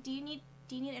goodness. Dub, do you need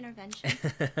intervention?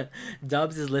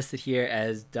 Dubs is listed here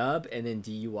as Dub and then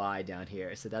DUI down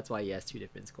here. So that's why he has 2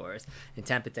 different scores. And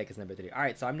Tampa Tech is number 3. All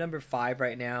right, so I'm number 5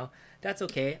 right now. That's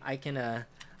okay. I can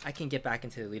get back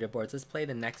into the leaderboards. Let's play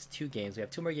the next 2 games. We have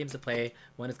 2 more games to play.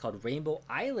 One is called Rainbow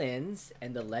Islands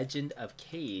and The Legend of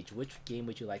Kage. Which game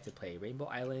would you like to play? Rainbow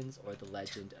Islands or The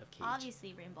Legend of Kage?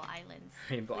 Obviously Rainbow Islands.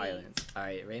 Rainbow Please. Islands. All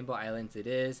right, Rainbow Islands it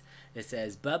is. It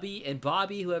says, Bubby and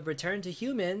Bobby, who have returned to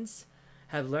humans,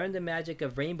 have learned the magic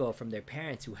of rainbow from their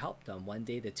parents who helped them. One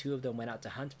day, the 2 of them went out to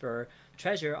hunt for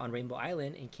treasure on Rainbow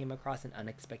Island and came across an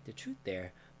unexpected truth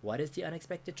there. What is the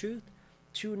unexpected truth?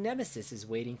 True nemesis is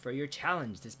waiting for your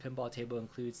challenge. This pinball table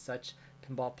includes such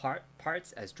pinball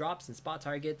parts as drops and spot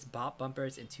targets, bop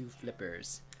bumpers, and 2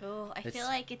 flippers. Oh, I feel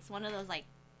like it's one of those like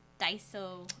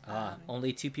Daiso.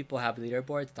 Only 2 people have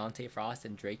leaderboards, Dante Frost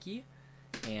and Drakey.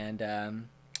 And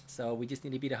so we just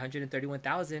need to beat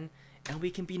 131,000 and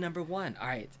we can be number 1. All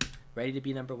right, ready to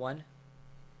be number 1?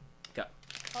 Go.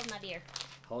 Hold my beer.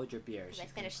 Hold your beer. I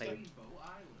finished it.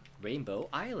 Rainbow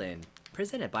Island.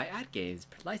 Presented by AtGames.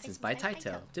 Licensed by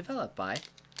Taito. Developed by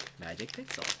Magic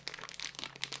Pixel.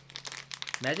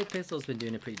 Magic Pixel's been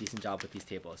doing a pretty decent job with these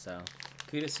tables, so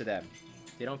kudos to them.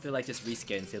 They don't feel like just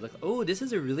reskins. They look, oh, this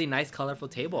is a really nice colorful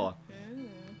table.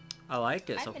 I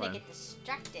like it so far. I'm gonna get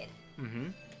distracted.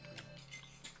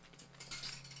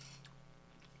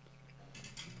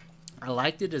 I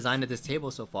like the design of this table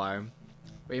so far.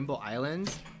 Rainbow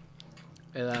Islands.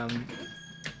 It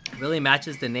really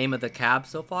matches the name of the cab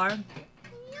so far.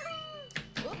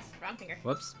 Whoops, wrong finger.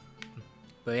 Whoops.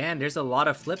 But yeah, and there's a lot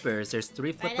of flippers. There's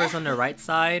 3 flippers on the right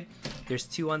side. There's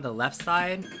 2 on the left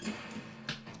side.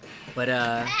 But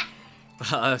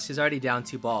she's already down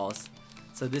 2 balls.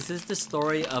 So this is the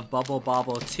story of Bubble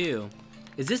Bobble 2.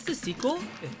 Is this the sequel?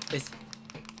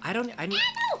 I need.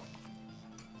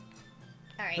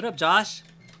 All right. What up, Josh?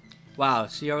 Wow,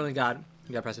 she only got.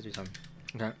 You gotta press it 3 times.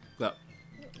 Okay, go.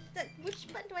 Which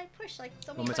button do I push? Like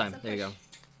so many One more time. buttons to There you push. go.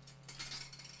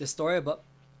 The story of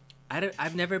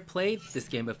I've never played this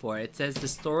game before. It says the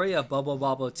story of Bubble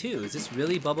Bobble 2. Is this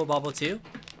really Bubble Bobble 2?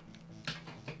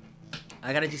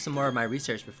 I gotta do some more of my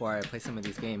research before I play some of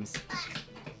these games.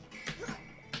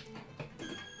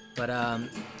 But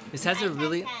this has a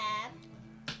really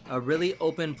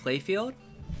open playfield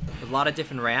with a lot of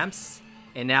different ramps,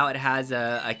 and now it has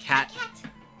a cat element.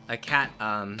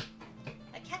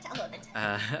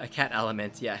 A cat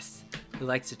element, yes, who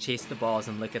likes to chase the balls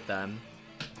and look at them.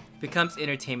 Becomes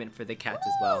entertainment for the cats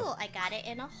as well. I got it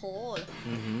in a hole.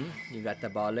 You got the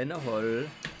ball in a hole.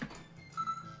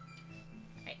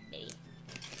 Alright, baby.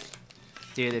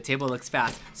 Dude, the table looks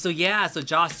fast. So yeah, so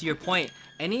Josh, to your point,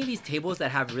 any of these tables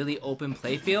that have really open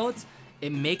play fields,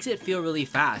 it makes it feel really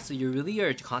fast. So you really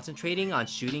are concentrating on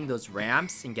shooting those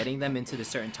ramps and getting them into the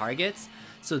certain targets.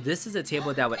 So this is a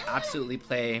table that would absolutely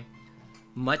play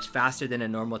much faster than a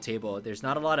normal table. There's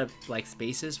not a lot of like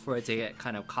spaces for it to get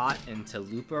kind of caught and to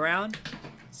loop around.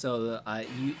 So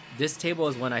this table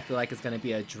is one I feel like is going to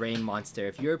be a drain monster.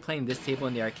 If you're playing this table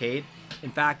in the arcade,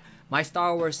 in fact, my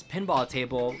Star Wars pinball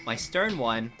table, my Stern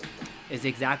one, is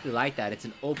exactly like that. It's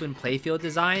an open playfield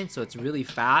design, so it's really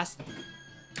fast,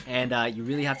 and you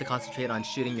really have to concentrate on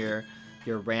shooting your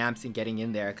ramps and getting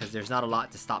in there because there's not a lot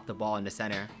to stop the ball in the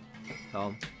center.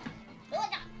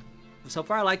 So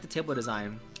far, I like the table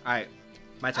design. All right,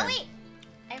 my turn. Oh wait,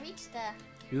 I reached the.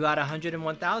 You got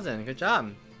 101,000. Good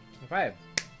job. All right.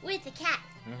 With the cat.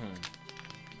 All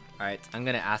right, I'm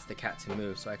gonna ask the cat to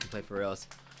move so I can play for reals.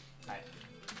 All right,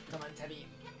 come on, Tabby.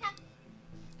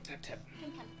 Tap tap.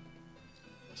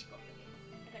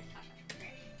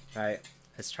 All right,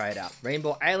 let's try it out.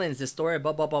 Rainbow Islands: The Story of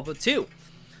Bubble Bobble 2.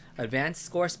 Advanced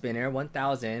score spinner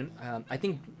 1,000. I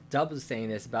think Dub was saying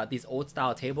this about these old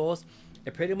style tables.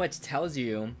 It pretty much tells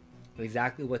you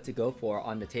exactly what to go for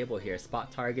on the table here.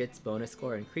 Spot targets, bonus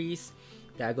score increase.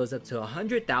 That goes up to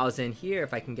 100,000 here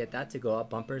if I can get that to go up.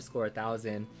 Bumper score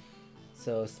 1,000.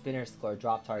 So spinner score,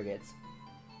 drop targets.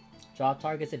 Drop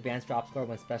targets, advanced drop score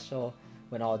when special,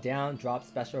 when all down. Drop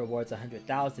special rewards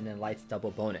 100,000 and lights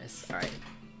double bonus. All right.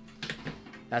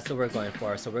 That's what we're going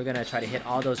for. So we're gonna try to hit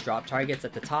all those drop targets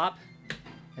at the top,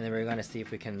 and then we're gonna see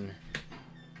if we can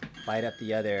light up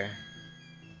the other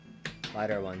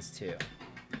lighter ones too.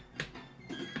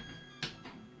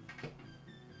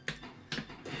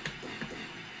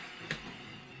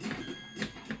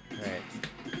 Alright.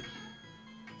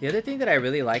 The other thing that I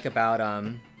really like about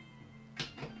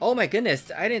oh my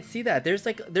goodness, I didn't see that.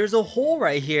 There's a hole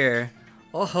right here.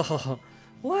 Oh,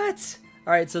 what?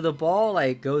 All right, so the ball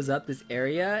like goes up this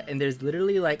area and there's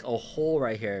literally like a hole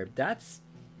right here. That's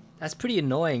pretty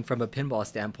annoying from a pinball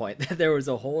standpoint that there was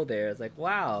a hole there. It's like,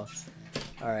 wow.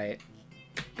 All right.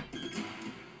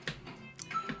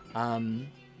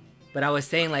 But I was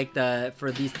saying like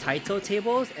for these Taito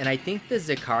tables, and I think the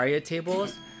Zakaria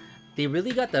tables, they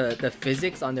really got the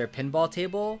physics on their pinball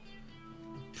table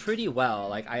pretty well.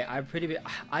 Like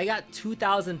I got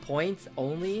 2,000 points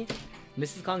only.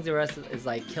 Mrs. Kong's is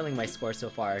like killing my score so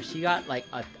far. She got like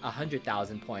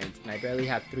 100,000 points, and I barely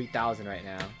have 3,000 right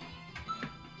now.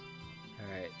 All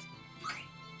right.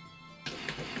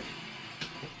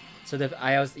 So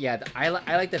I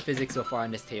like the physics so far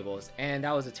on this tables, and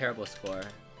that was a terrible score.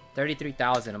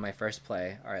 33,000 on my first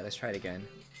play. All right, let's try it again.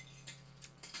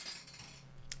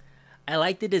 I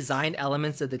like the design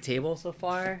elements of the table so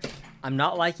far. I'm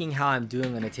not liking how I'm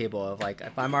doing on a table of like,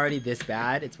 if I'm already this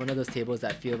bad, it's one of those tables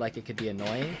that feel like it could be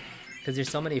annoying because there's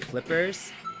so many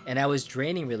flippers and I was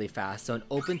draining really fast. So an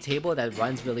open table that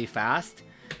runs really fast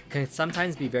can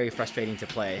sometimes be very frustrating to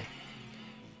play.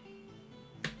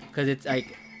 Because it's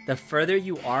like, the further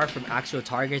you are from actual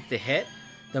targets to hit,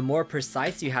 the more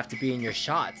precise you have to be in your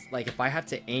shots. Like if I have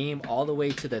to aim all the way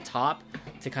to the top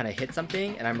to kind of hit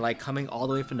something and I'm like coming all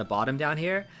the way from the bottom down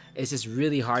here, it's just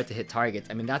really hard to hit targets.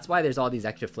 I mean, that's why there's all these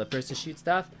extra flippers to shoot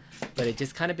stuff, but it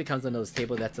just kind of becomes one of those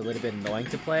tables that's a little bit annoying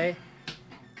to play.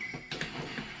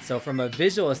 So from a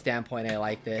visual standpoint, I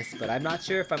like this, but I'm not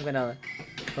sure if I'm gonna,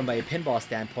 from a pinball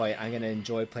standpoint, I'm gonna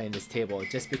enjoy playing this table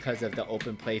just because of the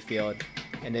open play field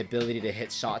and the ability to hit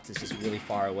shots is just really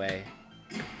far away.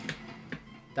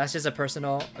 That's just a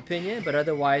personal opinion, but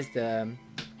otherwise the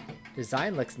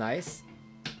design looks nice.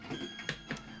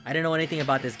 I don't know anything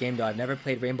about this game though. I've never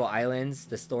played Rainbow Islands,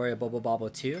 the story of Bubble Bobble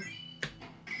 2.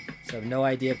 So I have no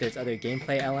idea if there's other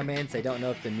gameplay elements. I don't know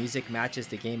if the music matches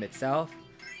the game itself.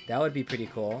 That would be pretty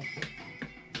cool.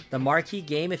 The marquee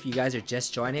game, if you guys are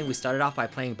just joining, we started off by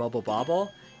playing Bubble Bobble,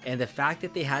 and the fact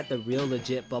that they had the real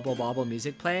legit Bubble Bobble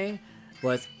music playing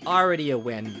was already a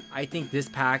win. I think this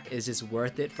pack is just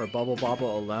worth it for Bubble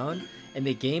Bobble alone, and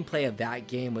the gameplay of that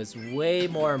game was way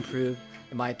more improved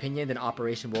in my opinion than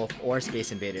Operation Wolf or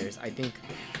Space Invaders. I think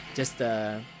just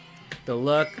the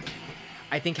look,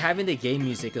 I think having the game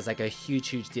music is like a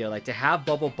huge deal. Like to have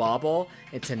Bubble Bobble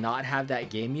and to not have that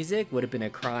game music would have been a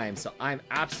crime. So I'm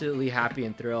absolutely happy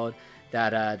and thrilled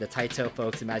that the Taito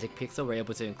folks and Magic Pixel were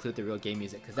able to include the real game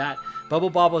music, because that Bubble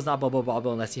Bobble is not Bubble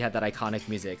Bobble unless you have that iconic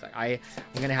music. Like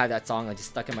I'm gonna have that song like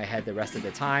just stuck in my head the rest of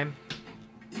the time.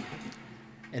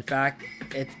 In fact,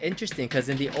 it's interesting because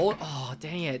in the old, oh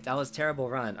dang it, that was a terrible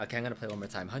run. Okay, I'm gonna play one more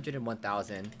time.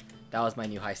 101,000. That was my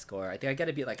new high score. I think I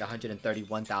gotta beat like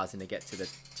 131,000 to get to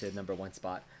the number one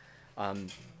spot.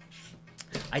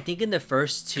 I think in the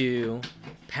first two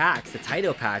packs, the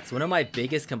Taito packs, one of my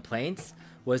biggest complaints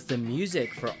was the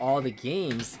music for all the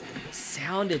games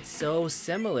sounded so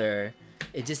similar.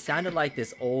 It just sounded like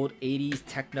this old 80s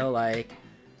techno like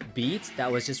beat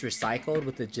that was just recycled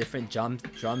with a different drum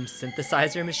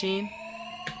synthesizer machine,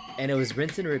 and it was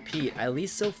rinse and repeat. At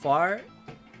least so far,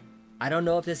 I don't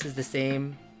know if this is the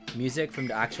same music from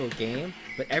the actual game,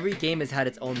 but every game has had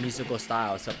its own musical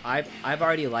style, so I've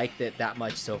already liked it that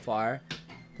much so far,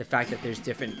 the fact that there's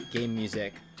different game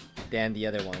music than the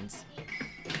other ones.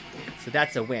 So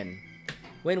that's a win.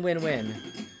 Win.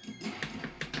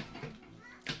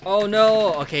 Oh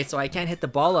no! Okay, so I can't hit the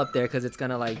ball up there because it's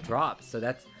gonna like drop.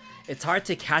 So it's hard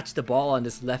to catch the ball on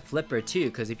this left flipper too,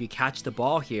 because if you catch the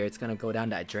ball here, it's gonna go down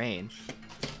that drain.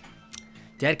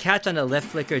 Dead catch on the left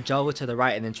flicker, juggle to the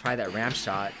right, and then try that ramp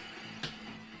shot.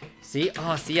 See?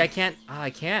 Oh, see, I can't. Oh, I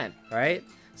can't, right?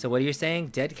 So what are you saying?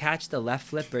 Dead catch the left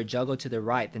flipper, juggle to the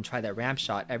right, then try that ramp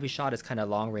shot. Every shot is kind of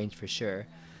long range for sure.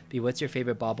 B, what's your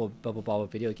favorite Bubble Bobble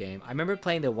video game? I remember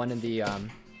playing the one in the on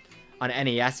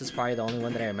NES. Is probably the only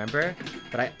one that I remember.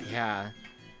 But yeah,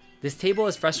 this table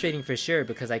is frustrating for sure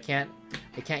because I can't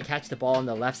catch the ball on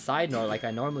the left side nor like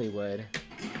I normally would.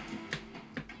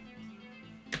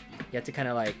 You have to kind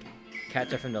of like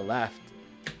catch it from the left.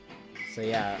 So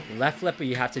yeah, left flipper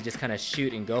you have to just kind of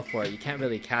shoot and go for it. You can't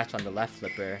really catch on the left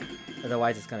flipper,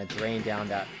 otherwise it's gonna drain down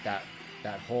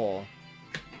that hole.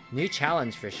 New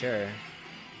challenge for sure.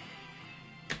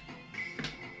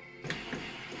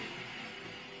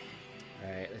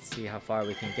 All right, let's see how far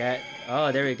we can get.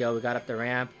 Oh, there we go. We got up the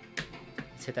ramp.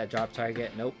 Let's hit that drop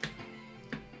target. Nope.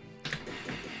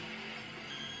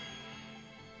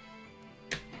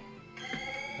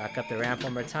 Back up the ramp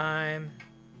one more time.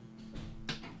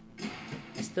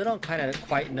 I still don't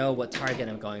quite know what target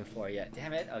I'm going for yet.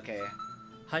 Damn it. Okay.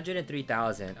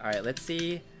 103,000. All right, let's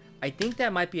see. I think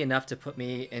that might be enough to put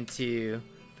me into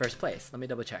first place. Let me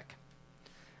double check.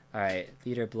 All right,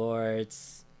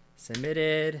 leaderboards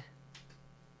submitted.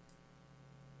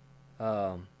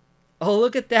 Oh,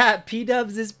 look at that.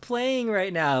 P-Dubs is playing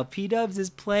right now. P-Dubs is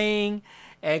playing,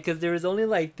 and because there was only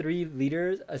like 3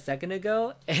 leaders a second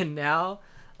ago, and now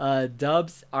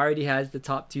Dubs already has the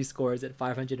top 2 scores at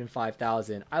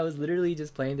 505,000. I was literally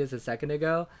just playing this a second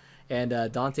ago,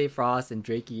 and Dante Frost and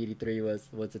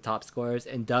Drakey83 was the top scorers,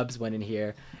 and Dubs went in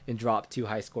here and dropped 2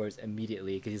 high scores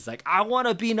immediately because he's like, I want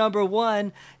to be number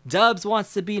 1. Dubs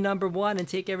wants to be number 1 and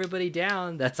take everybody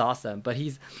down. That's awesome. But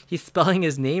he's spelling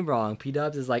his name wrong.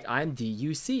 P-Dubs is like, I'm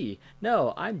D-U-C.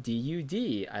 No, I'm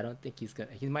D-U-D. I don't think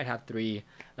he might have 3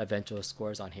 eventual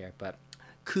scores on here, but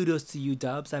kudos to you,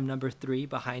 Dubs. I'm number 3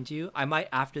 behind you. I might,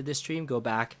 after this stream, go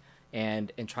back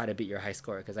and try to beat your high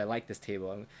score because I like this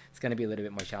table. It's going to be a little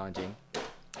bit more challenging. All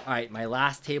right, my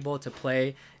last table to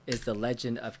play is the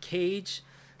Legend of Kage.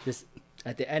 This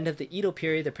at the end of the Edo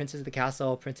period, the princess of the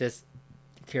castle, Princess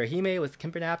Kirihime, was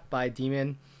kidnapped by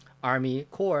demon army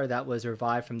corps that was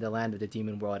revived from the land of the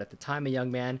demon world. At the time, a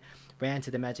young man ran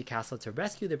to the magic castle to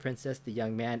rescue the princess. The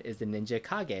young man is the ninja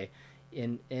Kage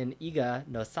in Iga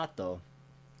no Sato.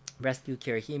 Rescue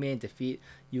Kirihime and defeat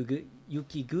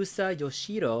Yukigusa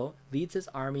Yoshiro, leads his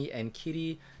army, and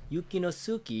Kiri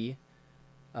Yukinosuke,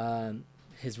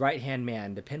 his right-hand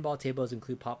man. The pinball tables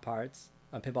include pinball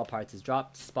parts is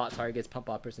dropped, spot targets, pump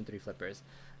uppers, and 3 flippers.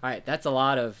 All right, that's a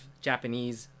lot of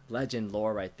Japanese legend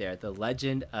lore right there. The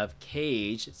Legend of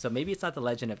Kage. So maybe it's not the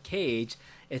Legend of Kage,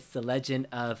 it's the Legend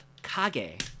of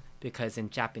Kage, because in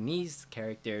Japanese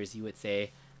characters you would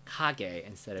say Kage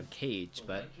instead of Cage,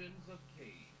 but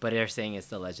they're saying it's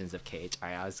the Legends of Kage. All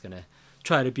right, I was gonna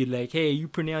try to be like, hey, you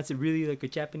pronounce it really like a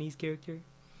Japanese character,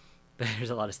 but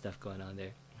there's a lot of stuff going on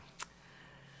there.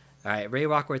 All right, Ray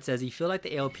Rockworth says, you feel like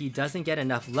the AOP doesn't get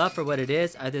enough love for what it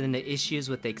is, other than the issues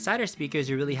with the exciter speakers.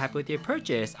 You're really happy with your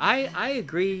purchase. I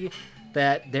agree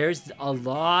that there's a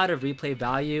lot of replay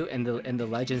value in the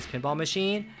Legends pinball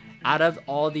machine out of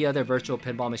all the other virtual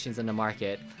pinball machines in the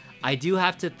market. I do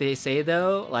have to say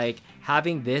though, like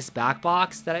having this back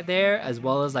box that there, as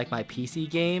well as like my PC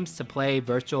games to play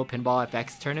virtual Pinball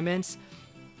FX tournaments,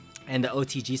 and the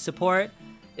OTG support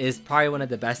is probably one of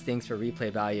the best things for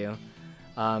replay value.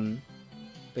 But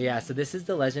yeah, so this is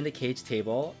the Legend of Kage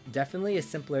table. Definitely a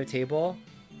simpler table,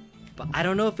 but I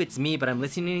don't know if it's me, but I'm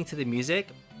listening to the music.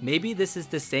 Maybe this is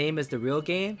the same as the real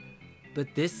game, but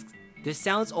this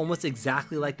sounds almost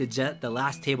exactly like the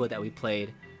last table that we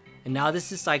played. And now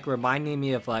this is like reminding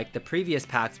me of like the previous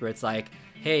packs where it's like,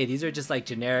 hey, these are just like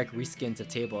generic reskins of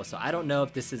tables. So I don't know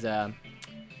if this is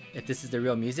the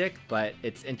real music, but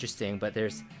it's interesting. But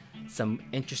there's some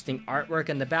interesting artwork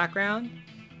in the background.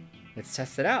 Let's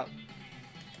test it out.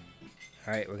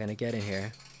 All right, we're gonna get in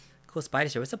here. Cool spider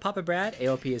shirt. What's up, Papa Brad?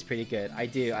 AOP is pretty good. I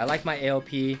do. I like my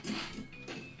AOP.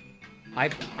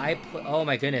 Oh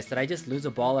my goodness, did I just lose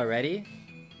a ball already?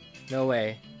 No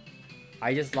way.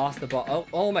 I just lost the ball.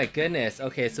 Oh my goodness.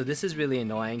 Okay, so this is really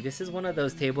annoying. This is one of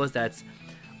those tables that's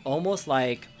almost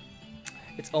like,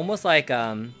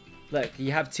 look,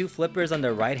 you have 2 flippers on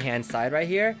the right hand side right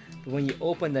here, but when you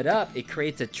open it up, it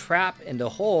creates a trap in the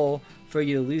hole for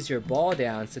you to lose your ball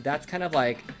down. So that's kind of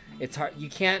like, it's hard. You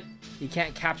can't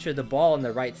capture the ball on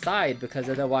the right side because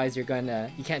otherwise you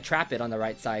can't trap it on the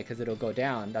right side because it'll go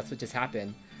down. That's what just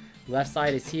happened. Left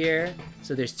side is here,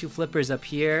 so there's 2 flippers up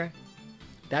here.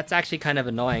 That's actually kind of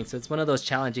annoying. So it's one of those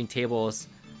challenging tables.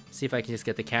 See if I can just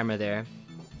get the camera there.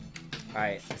 All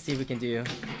right, let's see if we can do.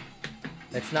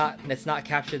 Let's not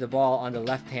capture the ball on the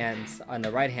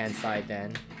right hand side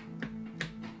then.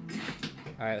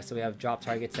 All right, so we have drop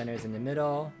target centers in the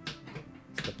middle.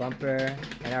 It's the bumper,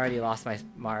 and I already lost my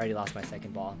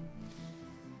second ball.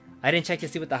 I didn't check to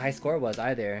see what the high score was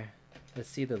either. let's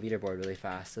see the leaderboard really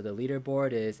fast. So the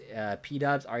leaderboard is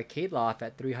P-Dubs Arcade Loft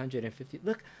at 350.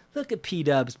 Look at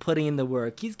P-Dubs putting in the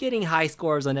work. He's getting high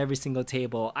scores on every single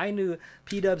table. I knew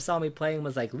P-Dubs saw me playing,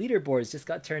 was like, leaderboards just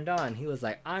got turned on. He was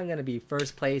like, I'm going to be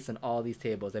first place on all these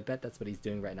tables. I bet that's what he's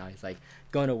doing right now. He's like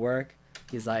going to work.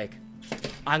 He's like,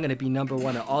 I'm going to be number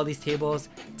one on all these tables.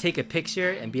 Take a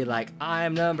picture and be like,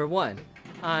 I'm number one.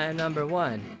 I'm number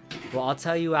one. Well, I'll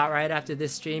tell you outright after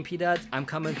this stream, P-Dubs, I'm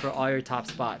coming for all your top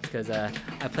spots because I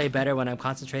play better when I'm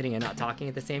concentrating and not talking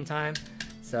at the same time.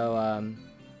 So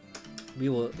we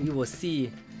will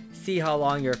see how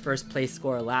long your first place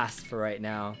score lasts for right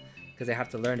now, because I have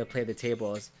to learn to play the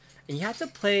tables. And you have to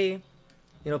play,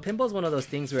 you know, pinball's one of those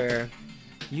things where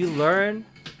you learn.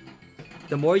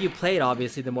 The more you play it,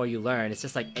 obviously, the more you learn. It's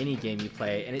just like any game you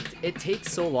play, and it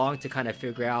takes so long to kind of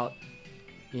figure out,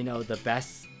 you know, the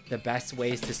best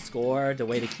ways to score, the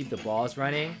way to keep the balls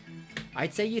running.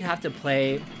 I'd say you'd have to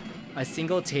play a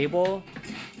single table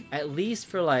at least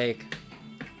for like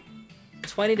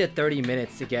 20 to 30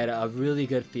 minutes to get a really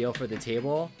good feel for the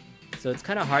table. So it's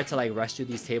kind of hard to like rush through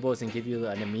these tables and give you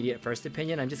an immediate first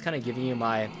opinion. I'm just kind of giving you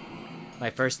my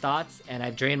first thoughts, and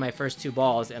I've drained my first 2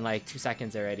 balls in like 2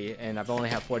 seconds already, and I've only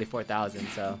have 44,000,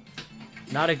 so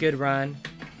not a good run.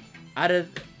 Out of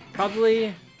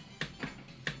probably,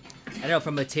 I don't know,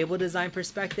 from a table design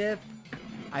perspective,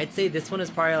 I'd say this one is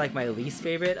probably like my least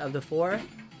favorite of the 4.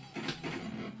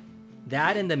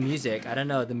 That and the music, I don't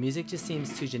know, the music just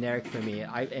seems too generic for me.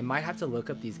 I might have to look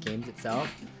up these games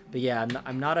itself, but yeah,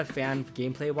 I'm not a fan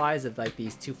gameplay wise of like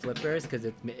these 2 flippers, because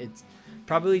it's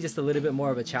probably just a little bit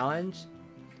more of a challenge.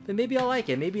 But maybe I'll like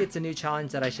it. Maybe it's a new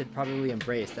challenge that I should probably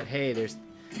embrace, that hey, there's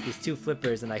these 2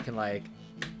 flippers and I can like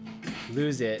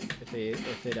lose it if it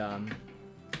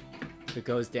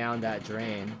goes down that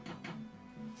drain.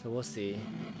 So we'll see.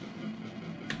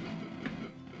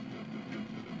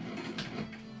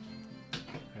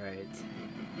 Alright.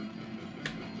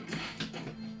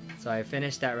 So I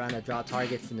finished that round of drop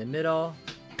targets in the middle.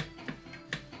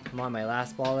 I'm on my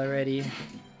last ball already.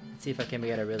 Let's see if I can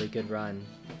get a really good run.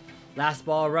 Last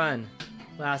ball run.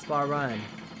 Last ball run.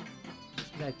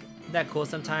 Isn't that cool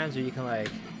sometimes, where you can like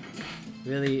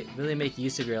really make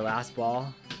use of your last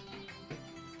ball?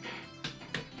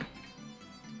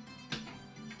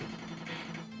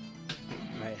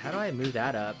 Alright, how do I move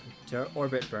that up to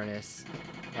orbit bonus?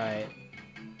 Alright,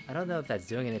 I don't know if that's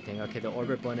doing anything. Okay, the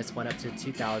orbit bonus went up to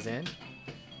 2,000.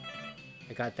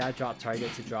 I got that drop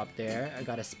target to drop there. I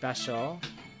got a special.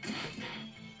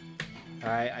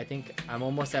 Alright, I think I'm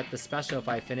almost at the special if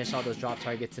I finish all those drop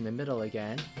targets in the middle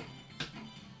again.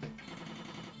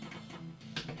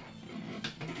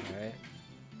 Alright.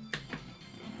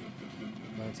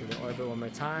 Going to the orbit one more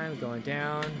time, going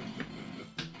down.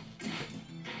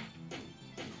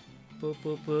 Boop,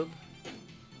 boop, boop.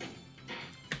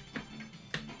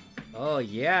 Oh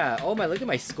yeah. Oh my, look at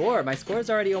my score. My score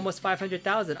is already almost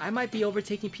 500,000. I might be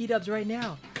overtaking P-Dubs right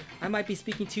now. I might be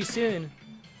speaking too soon.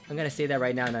 I'm gonna say that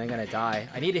right now and I'm gonna die.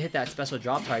 I need to hit that special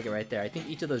drop target right there. I think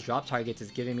each of those drop targets is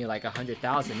giving me like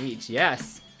 100,000 each.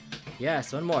 Yes.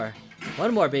 Yes, one more.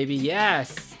 One more, baby.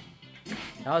 Yes.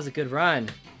 That was a good run.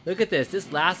 Look at this.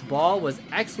 This last ball was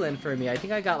excellent for me. I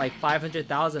think I got like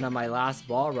 500,000 on my last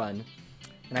ball run.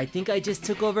 And I think I just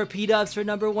took over P-Dubs for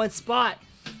 #1 spot.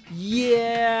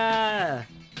 Yeah.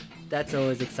 That's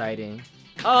always exciting.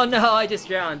 Oh no, I just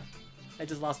drowned. I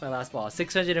just lost my last ball.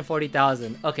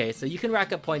 640,000. Okay, so you can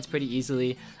rack up points pretty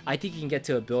easily. I think you can get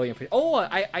to 1 billion. Oh,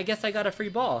 I guess I got a free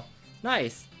ball.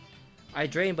 Nice. I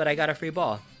drained, but I got a free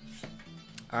ball.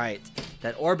 Alright,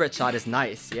 that orbit shot is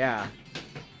nice. Yeah.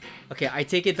 Okay, I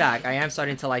take it back. I am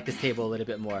starting to like this table a little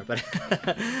bit more. But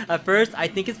at first, I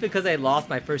think it's because I lost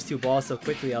my first 2 balls so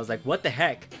quickly. I was like, what the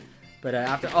heck? But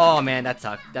after... Oh, man, that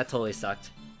sucked. That totally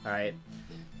sucked. Alright.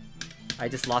 I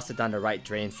just lost it down the right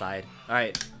drain side.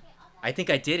 Alright. I think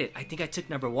I did it. I think I took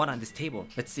 #1 on this table.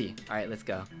 Let's see. Alright, let's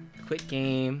go. Quick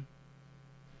game.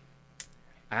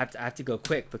 I have to go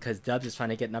quick because Dubs is trying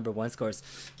to get #1 scores.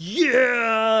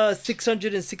 Yeah!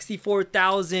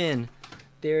 664,000!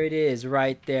 There it is,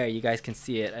 right there. You guys can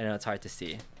see it. I know it's hard to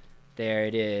see. There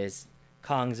it is.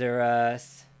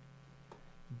 Kongzerus.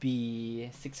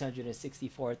 B.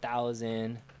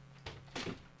 664,000.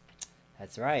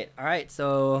 That's right. Alright,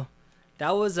 so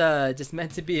that was just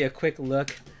meant to be a quick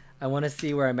look. I want to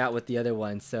see where I'm at with the other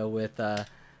ones. So with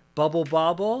Bubble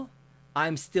Bobble,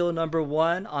 I'm still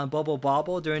 #1 on Bubble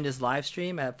Bobble during this live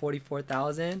stream at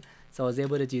 44,000. So I was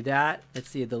able to do that. Let's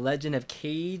see, The Legend of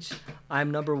Kage,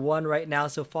 I'm #1 right now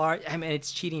so far. I mean,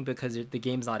 it's cheating because the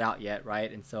game's not out yet, right?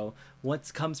 And so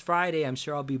once comes Friday, I'm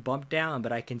sure I'll be bumped down,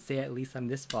 but I can say at least I'm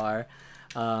this far.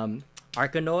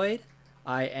 Arkanoid,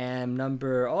 I am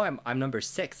number I'm number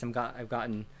 6. I've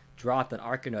gotten dropped on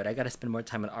Arkanoid. I got to spend more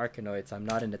time on Arkanoid, so I'm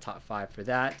not in the top 5 for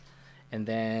that. And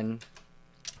then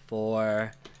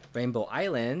for Rainbow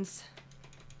Islands,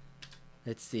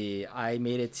 let's see, I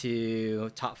made it to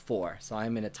top 4, so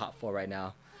I'm in the top 4 right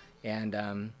now.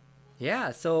 And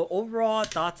yeah, so overall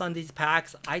thoughts on these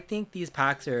packs. I think these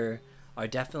packs are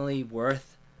definitely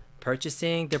worth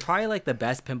purchasing. They're probably like the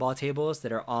best pinball tables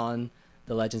that are on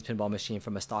the Legends Pinball machine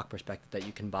from a stock perspective that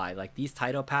you can buy. Like these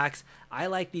Taito packs, I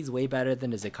like these way better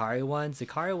than the Zakari ones.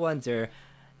 Zakari ones are,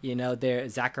 you know, they're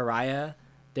Zachariah.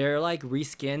 They're like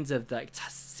reskins of like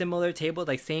similar table,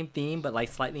 like same theme, but like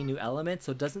slightly new elements.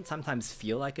 So it doesn't sometimes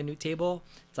feel like a new table.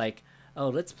 It's like, oh,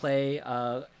 let's play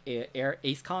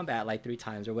Ace Combat like 3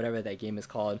 times or whatever that game is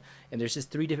called. And there's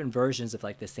just 3 different versions of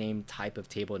like the same type of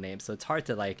table name. So it's hard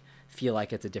to like feel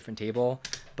like it's a different table.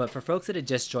 But for folks that have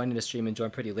just joined the stream and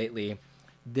joined pretty lately,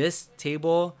 this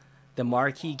table, the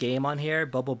marquee game on here,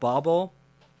 Bubble Bobble,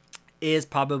 is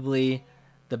probably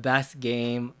the best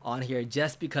game on here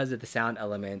just because of the sound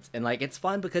elements. And like it's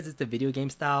fun because it's the video game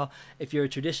style. If you're a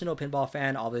traditional pinball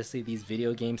fan, obviously these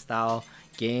video game style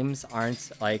games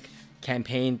aren't like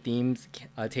campaign themes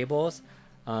tables.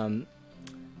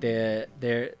 They're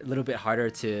a little bit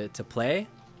harder to play.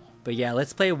 But yeah,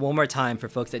 let's play one more time for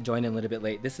folks that joined in a little bit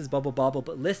late. This is Bubble Bobble,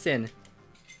 but listen,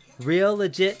 real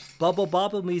legit Bubble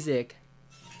Bobble music.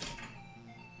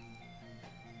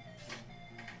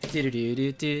 Yeah,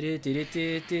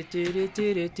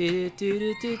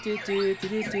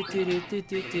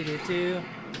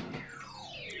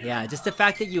 just the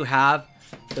fact that you have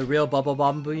the real Bubble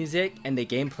Bobble music and the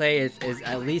gameplay is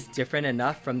at least different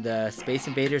enough from the Space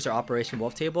Invaders or Operation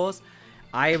Wolf tables.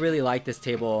 I really like this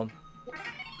table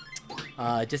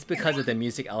just because of the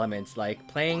music elements. Like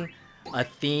playing a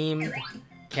themed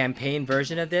campaign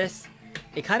version of this,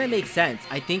 it kind of makes sense.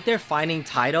 I think they're finding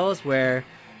titles where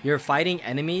you're fighting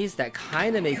enemies that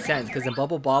kind of makes sense, because in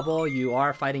Bubble Bobble you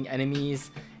are fighting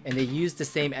enemies and they use the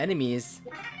same enemies.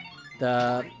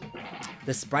 The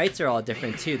sprites are all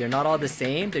different too. They're not all the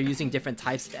same. They're using different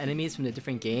types of enemies from the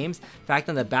different games. In fact,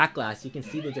 on the back glass you can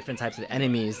see the different types of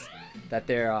enemies that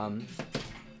they're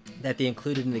that they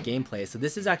included in the gameplay. So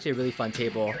this is actually a really fun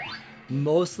table.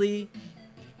 Mostly,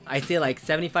 I'd say like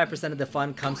 75% of the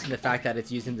fun comes from the fact that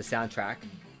it's using the soundtrack.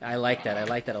 I like that. I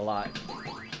like that a lot.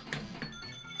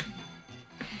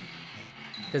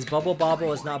 Because Bubble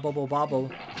Bobble is not Bubble Bobble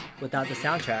without the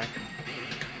soundtrack.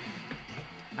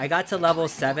 I got to level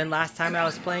 7 last time I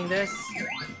was playing this.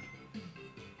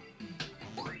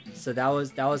 So that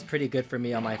was pretty good for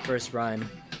me on my first run.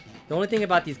 The only thing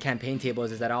about these campaign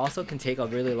tables is that it also can take a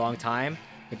really long time,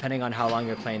 depending on how long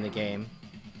you're playing the game.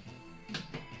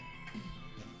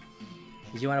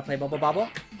 Did you want to play Bubble Bobble?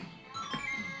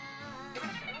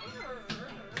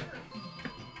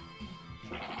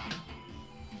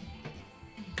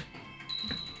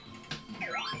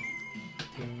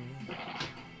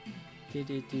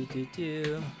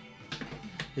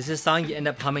 This is a song you end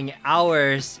up humming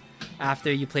hours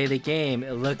after you play the game.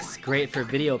 It looks great for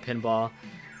video pinball.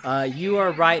 You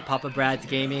are right, Papa Brad's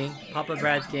Gaming. Papa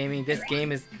Brad's Gaming. This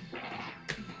game is...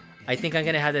 I think I'm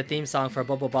going to have the theme song for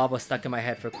Bubble Bobble stuck in my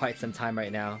head for quite some time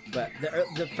right now. But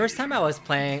the first time I was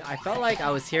playing, I felt like I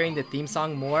was hearing the theme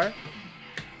song more.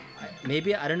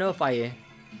 Maybe, I don't know if I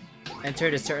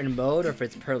entered a certain mode or if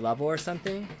it's per level or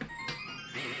something.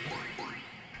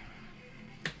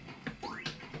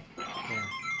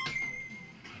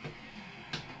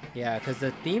 Yeah, because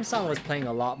the theme song was playing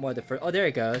a lot more the first... Oh, there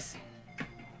it goes.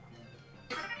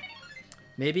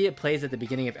 Maybe it plays at the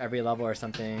beginning of every level or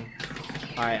something.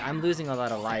 Alright, I'm losing a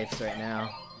lot of lives right now.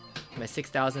 I'm at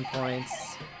 6,000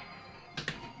 points.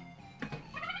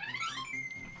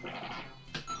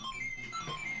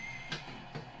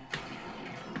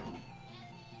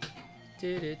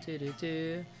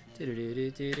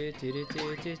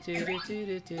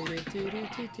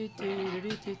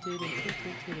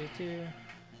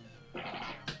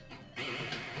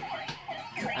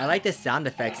 I like the sound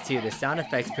effects too. The sound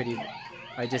effects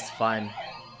are just fun.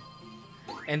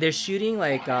 And they're shooting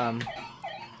like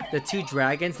the 2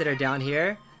 dragons that are down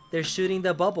here. They're shooting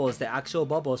the bubbles, the actual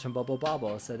bubbles from Bubble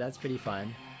Bobble. So that's pretty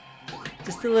fun.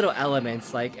 Just the little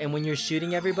elements, like, and when you're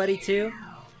shooting everybody too,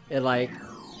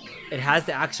 it has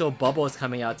the actual bubbles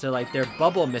coming out. So like they're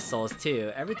bubble missiles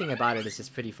too. Everything about it is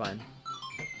just pretty fun.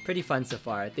 Pretty fun so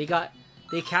far. They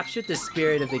captured the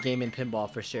spirit of the game in pinball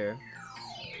for sure.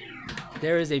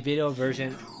 There is a video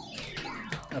version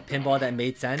of pinball that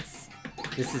made sense.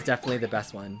 This is definitely the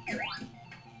best one.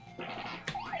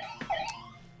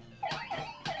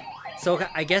 So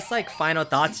I guess like final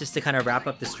thoughts just to kind of wrap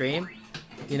up the stream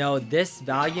you know, this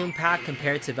volume pack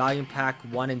compared to volume pack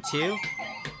 1 and 2,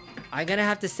 I'm gonna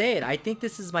have to say it. I think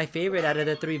this is my favorite out of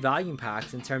the 3 volume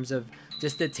packs in terms of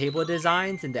just the table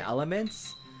designs and the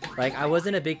elements. Like, I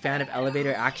wasn't a big fan of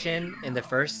elevator action in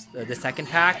the second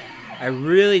pack. I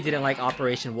really didn't like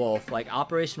Operation Wolf. Like,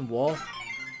 Operation Wolf,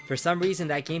 for some reason,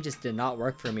 that game just did not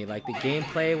work for me. Like, the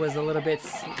gameplay was a little bit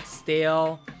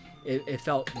stale. It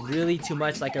felt really too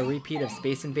much like a repeat of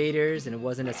Space Invaders, and it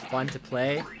wasn't as fun to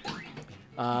play.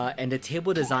 And the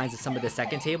table designs of some of the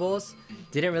second tables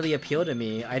didn't really appeal to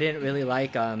me. I didn't really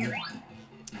like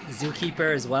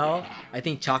Zookeeper as well. I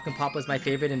think Chalk and Pop was my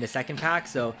favorite in the second pack,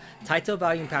 so Taito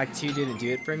Volume Pack 2 didn't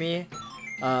do it for me.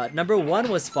 Number 1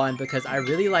 was fun because I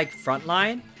really like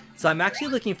Frontline, so I'm actually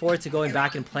looking forward to going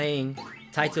back and playing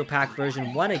Taito Pack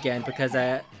version 1 again, because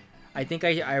I think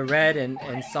I read and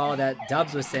saw that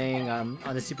Dubs was saying on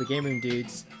the Super Game Room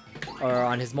Dudes, or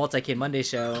on his Multi-Kid Monday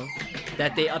show,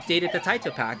 that they updated the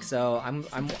Taito Pack, so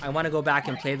I want to go back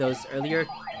and play those earlier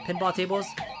pinball tables.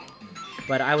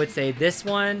 But I would say this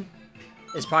one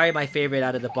is probably my favorite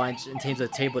out of the bunch in terms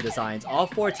of table designs. All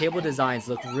 4 table designs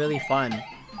look really fun,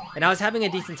 and I was having a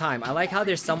decent time. I like how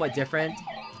they're somewhat different.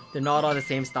 They're not all the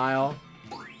same style.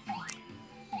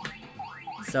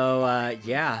 So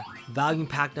yeah, volume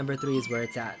pack number 3 is where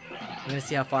it's at. I'm gonna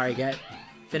see how far I get,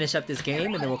 finish up this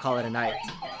game, and then we'll call it a night.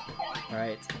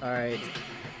 Alright. I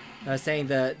was saying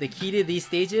the key to these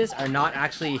stages are not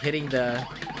actually hitting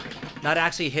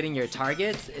your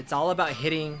targets. It's all about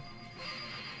hitting.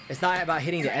 It's not about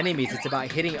hitting the enemies, it's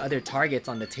about hitting other targets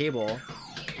on the table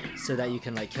so that you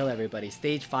can like kill everybody.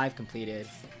 Stage 5 completed.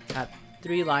 Have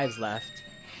 3 lives left.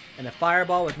 And a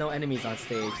fireball with no enemies on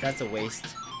stage. That's a waste.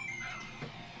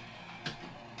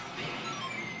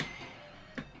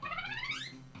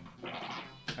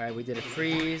 Alright, we did a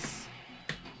freeze.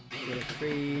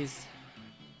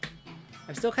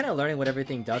 I'm still kind of learning what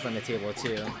everything does on the table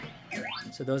too.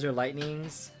 So those are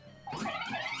lightnings.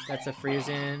 That's a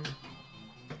frozen.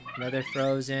 Another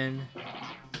frozen.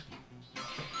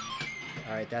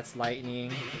 Alright, that's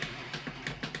lightning.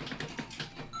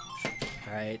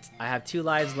 Alright, I have 2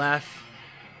 lives left.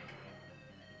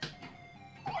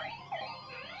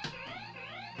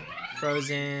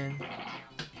 Frozen.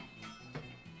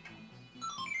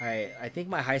 Alright, I think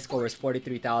my high score was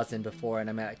 43,000 before, and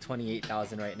I'm at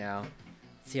 28,000 right now.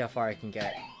 Let's see how far I can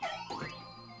get.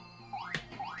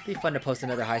 Be fun to post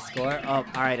another high score. Oh,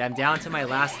 alright, I'm down to my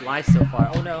last life so far.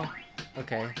 Oh no.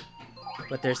 Okay.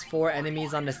 But there's 4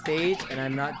 enemies on the stage, and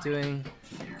I'm not doing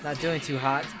too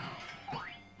hot.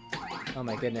 Oh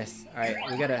my goodness. Alright,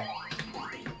 we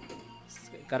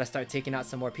gotta start taking out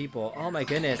some more people. Oh my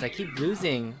goodness, I keep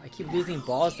losing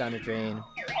balls down the drain.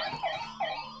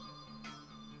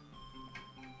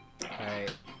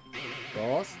 Alright.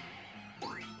 Balls?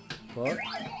 Whoop.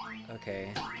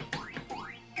 Okay.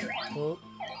 Whoop.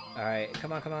 Alright,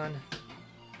 come on.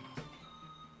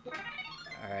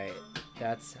 Alright,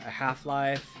 that's a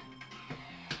half-life.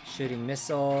 Shooting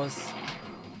missiles.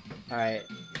 Alright,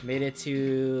 made it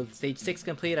to stage 6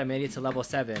 complete. I made it to level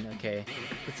 7. Okay,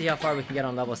 let's see how far we can get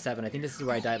on level 7. I think this is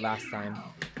where I died last time.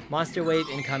 Monster wave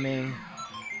incoming.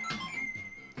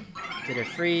 Did a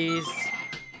freeze.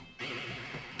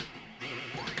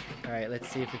 Alright, let's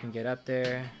see if we can get up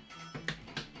there.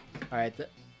 Alright,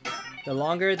 the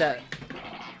longer the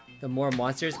more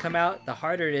monsters come out, the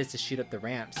harder it is to shoot up the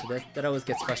ramp. So that always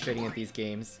gets frustrating at these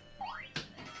games.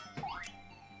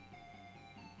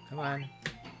 Come on.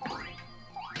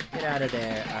 Get out of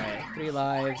there. Alright, 3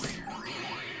 lives.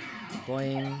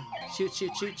 Boing. Shoot.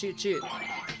 Shoot.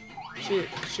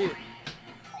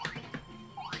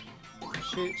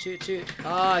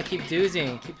 Oh, I keep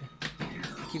doozing.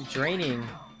 Keep draining.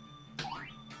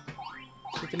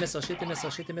 Shoot the missile.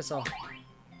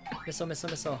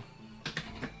 Missile.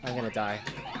 I'm gonna die.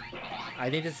 I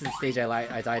think this is the stage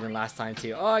I died in last time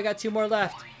too. Oh, I got 2 more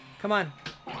left. Come on.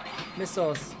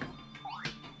 Missiles.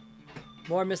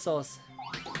 More missiles.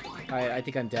 Alright, I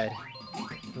think I'm dead.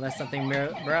 Unless something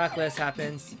miraculous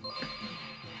happens.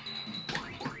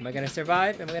 Am I gonna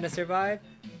survive?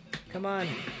 Come on.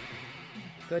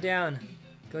 Go down.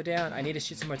 I need to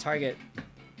shoot some more target.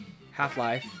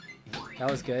 Half-life. That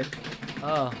was good.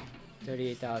 Oh,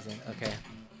 38,000. Okay.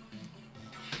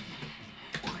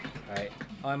 Alright.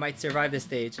 Oh, I might survive this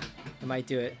stage. I might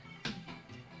do it.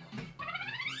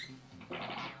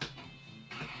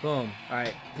 Boom.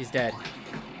 Alright, he's dead.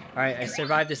 Alright, I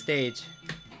survived the stage.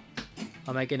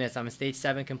 Oh my goodness, I'm in stage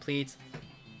 7 complete.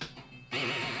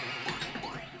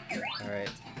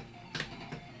 Alright.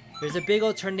 There's a big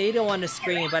old tornado on the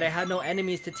screen, but I had no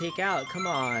enemies to take out. Come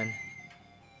on.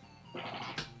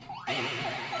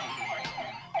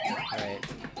 Alright.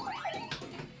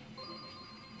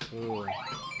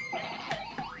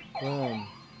 Boom.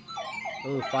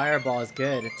 Ooh, fireball is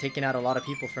good. It's taking out a lot of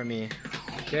people for me.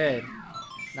 Good.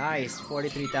 Nice.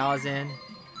 43,000.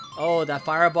 Oh, that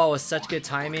fireball was such good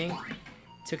timing.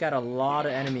 Took out a lot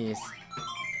of enemies.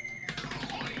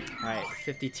 Alright,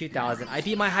 52,000. I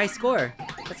beat my high score.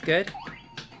 That's good.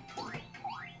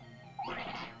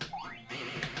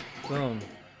 Boom.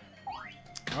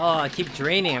 Oh, I keep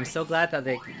draining. I'm so glad that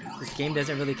this game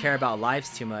doesn't really care about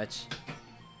lives too much.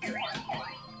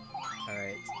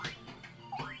 Alright.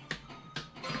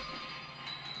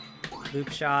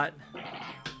 Loop shot.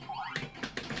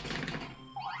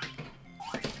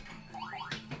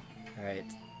 Alright.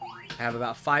 I have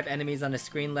about 5 enemies on the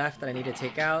screen left that I need to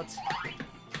take out.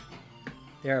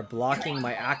 They are blocking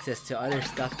my access to other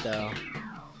stuff though.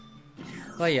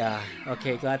 Oh yeah.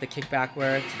 Okay, glad the kickback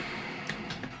worked.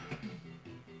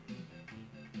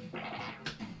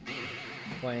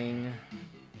 Playing.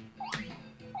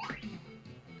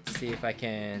 See if I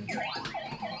can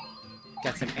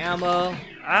get some ammo.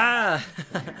 Ah!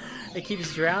 It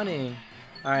keeps drowning.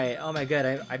 Alright, oh my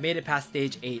god, I made it past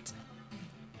stage 8.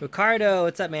 Ricardo,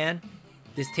 what's up, man?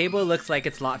 This table looks like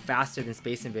it's a lot faster than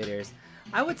Space Invaders.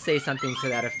 I would say something to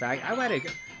that effect. I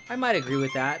might agree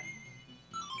with that.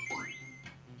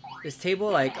 This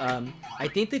table, like, I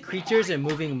think the creatures are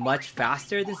moving much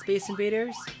faster than Space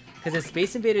Invaders. Because in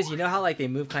Space Invaders, you know how like they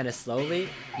move kind of slowly?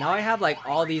 Now I have like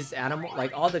all these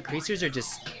like all the creatures are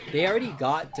just, they already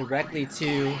got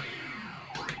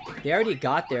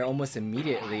there almost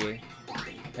immediately.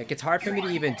 Like it's hard for me to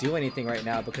even do anything right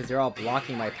now because they're all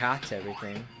blocking my path to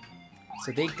everything.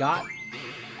 So they got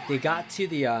to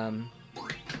the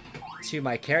to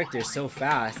my characters so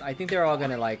fast. I think they're all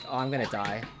gonna like, oh, I'm gonna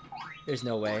die. There's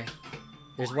no way.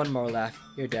 There's one more left.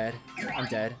 You're dead. I'm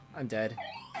dead. I'm dead.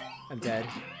 I'm dead.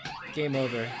 Game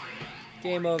over.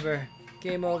 Game over.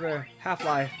 Game over.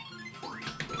 Half-life.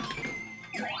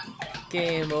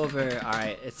 Game over.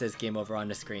 Alright, it says game over on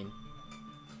the screen.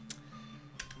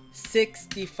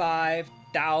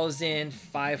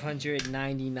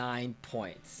 65,599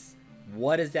 points.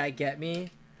 What does that get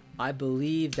me? I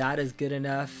believe that is good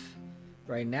enough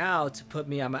right now to put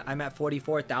me, I'm at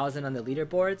 44,000 on the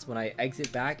leaderboards. When I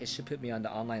exit back, it should put me on the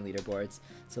online leaderboards.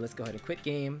 So let's go ahead and quit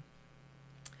game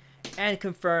and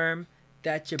confirm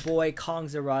that your boy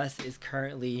Kongzarus is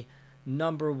currently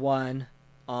 #1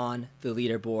 on the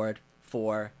leaderboard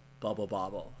for Bubble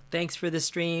Bobble. Thanks for the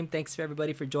stream. Thanks for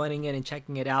everybody for joining in and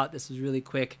checking it out. This was really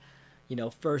quick, you know,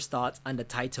 first thoughts on the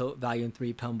Taito Volume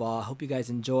 3 Pinball. I hope you guys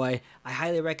enjoy. I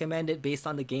highly recommend it based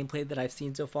on the gameplay that I've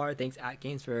seen so far. Thanks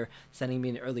AtGames for sending me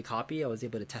an early copy. I was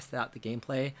able to test out the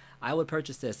gameplay. I would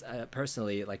purchase this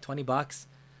personally, like 20 bucks.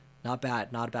 Not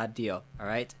bad, not a bad deal. All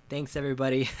right, thanks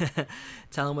everybody.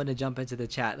 Tell them when to jump into the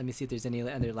chat. Let me see if there's any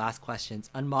other last questions.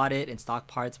 Unmodded and stock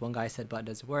parts. One guy said button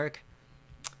doesn't work.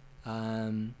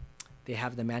 They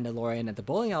have the Mandalorian at the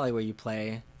bowling alley where you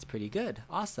play. It's pretty good.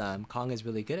 Awesome. Kong is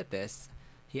really good at this.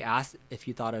 He asked if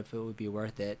you thought if it would be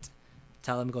worth it.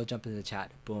 Tell him go jump into the chat.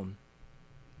 Boom.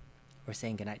 We're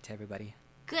saying goodnight to everybody.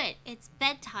 Good. It's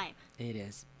bedtime. It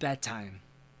is bedtime.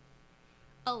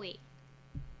 Oh, wait.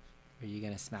 Are you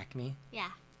going to smack me? Yeah.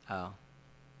 Oh.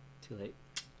 Too late.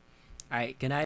 All right. Good night.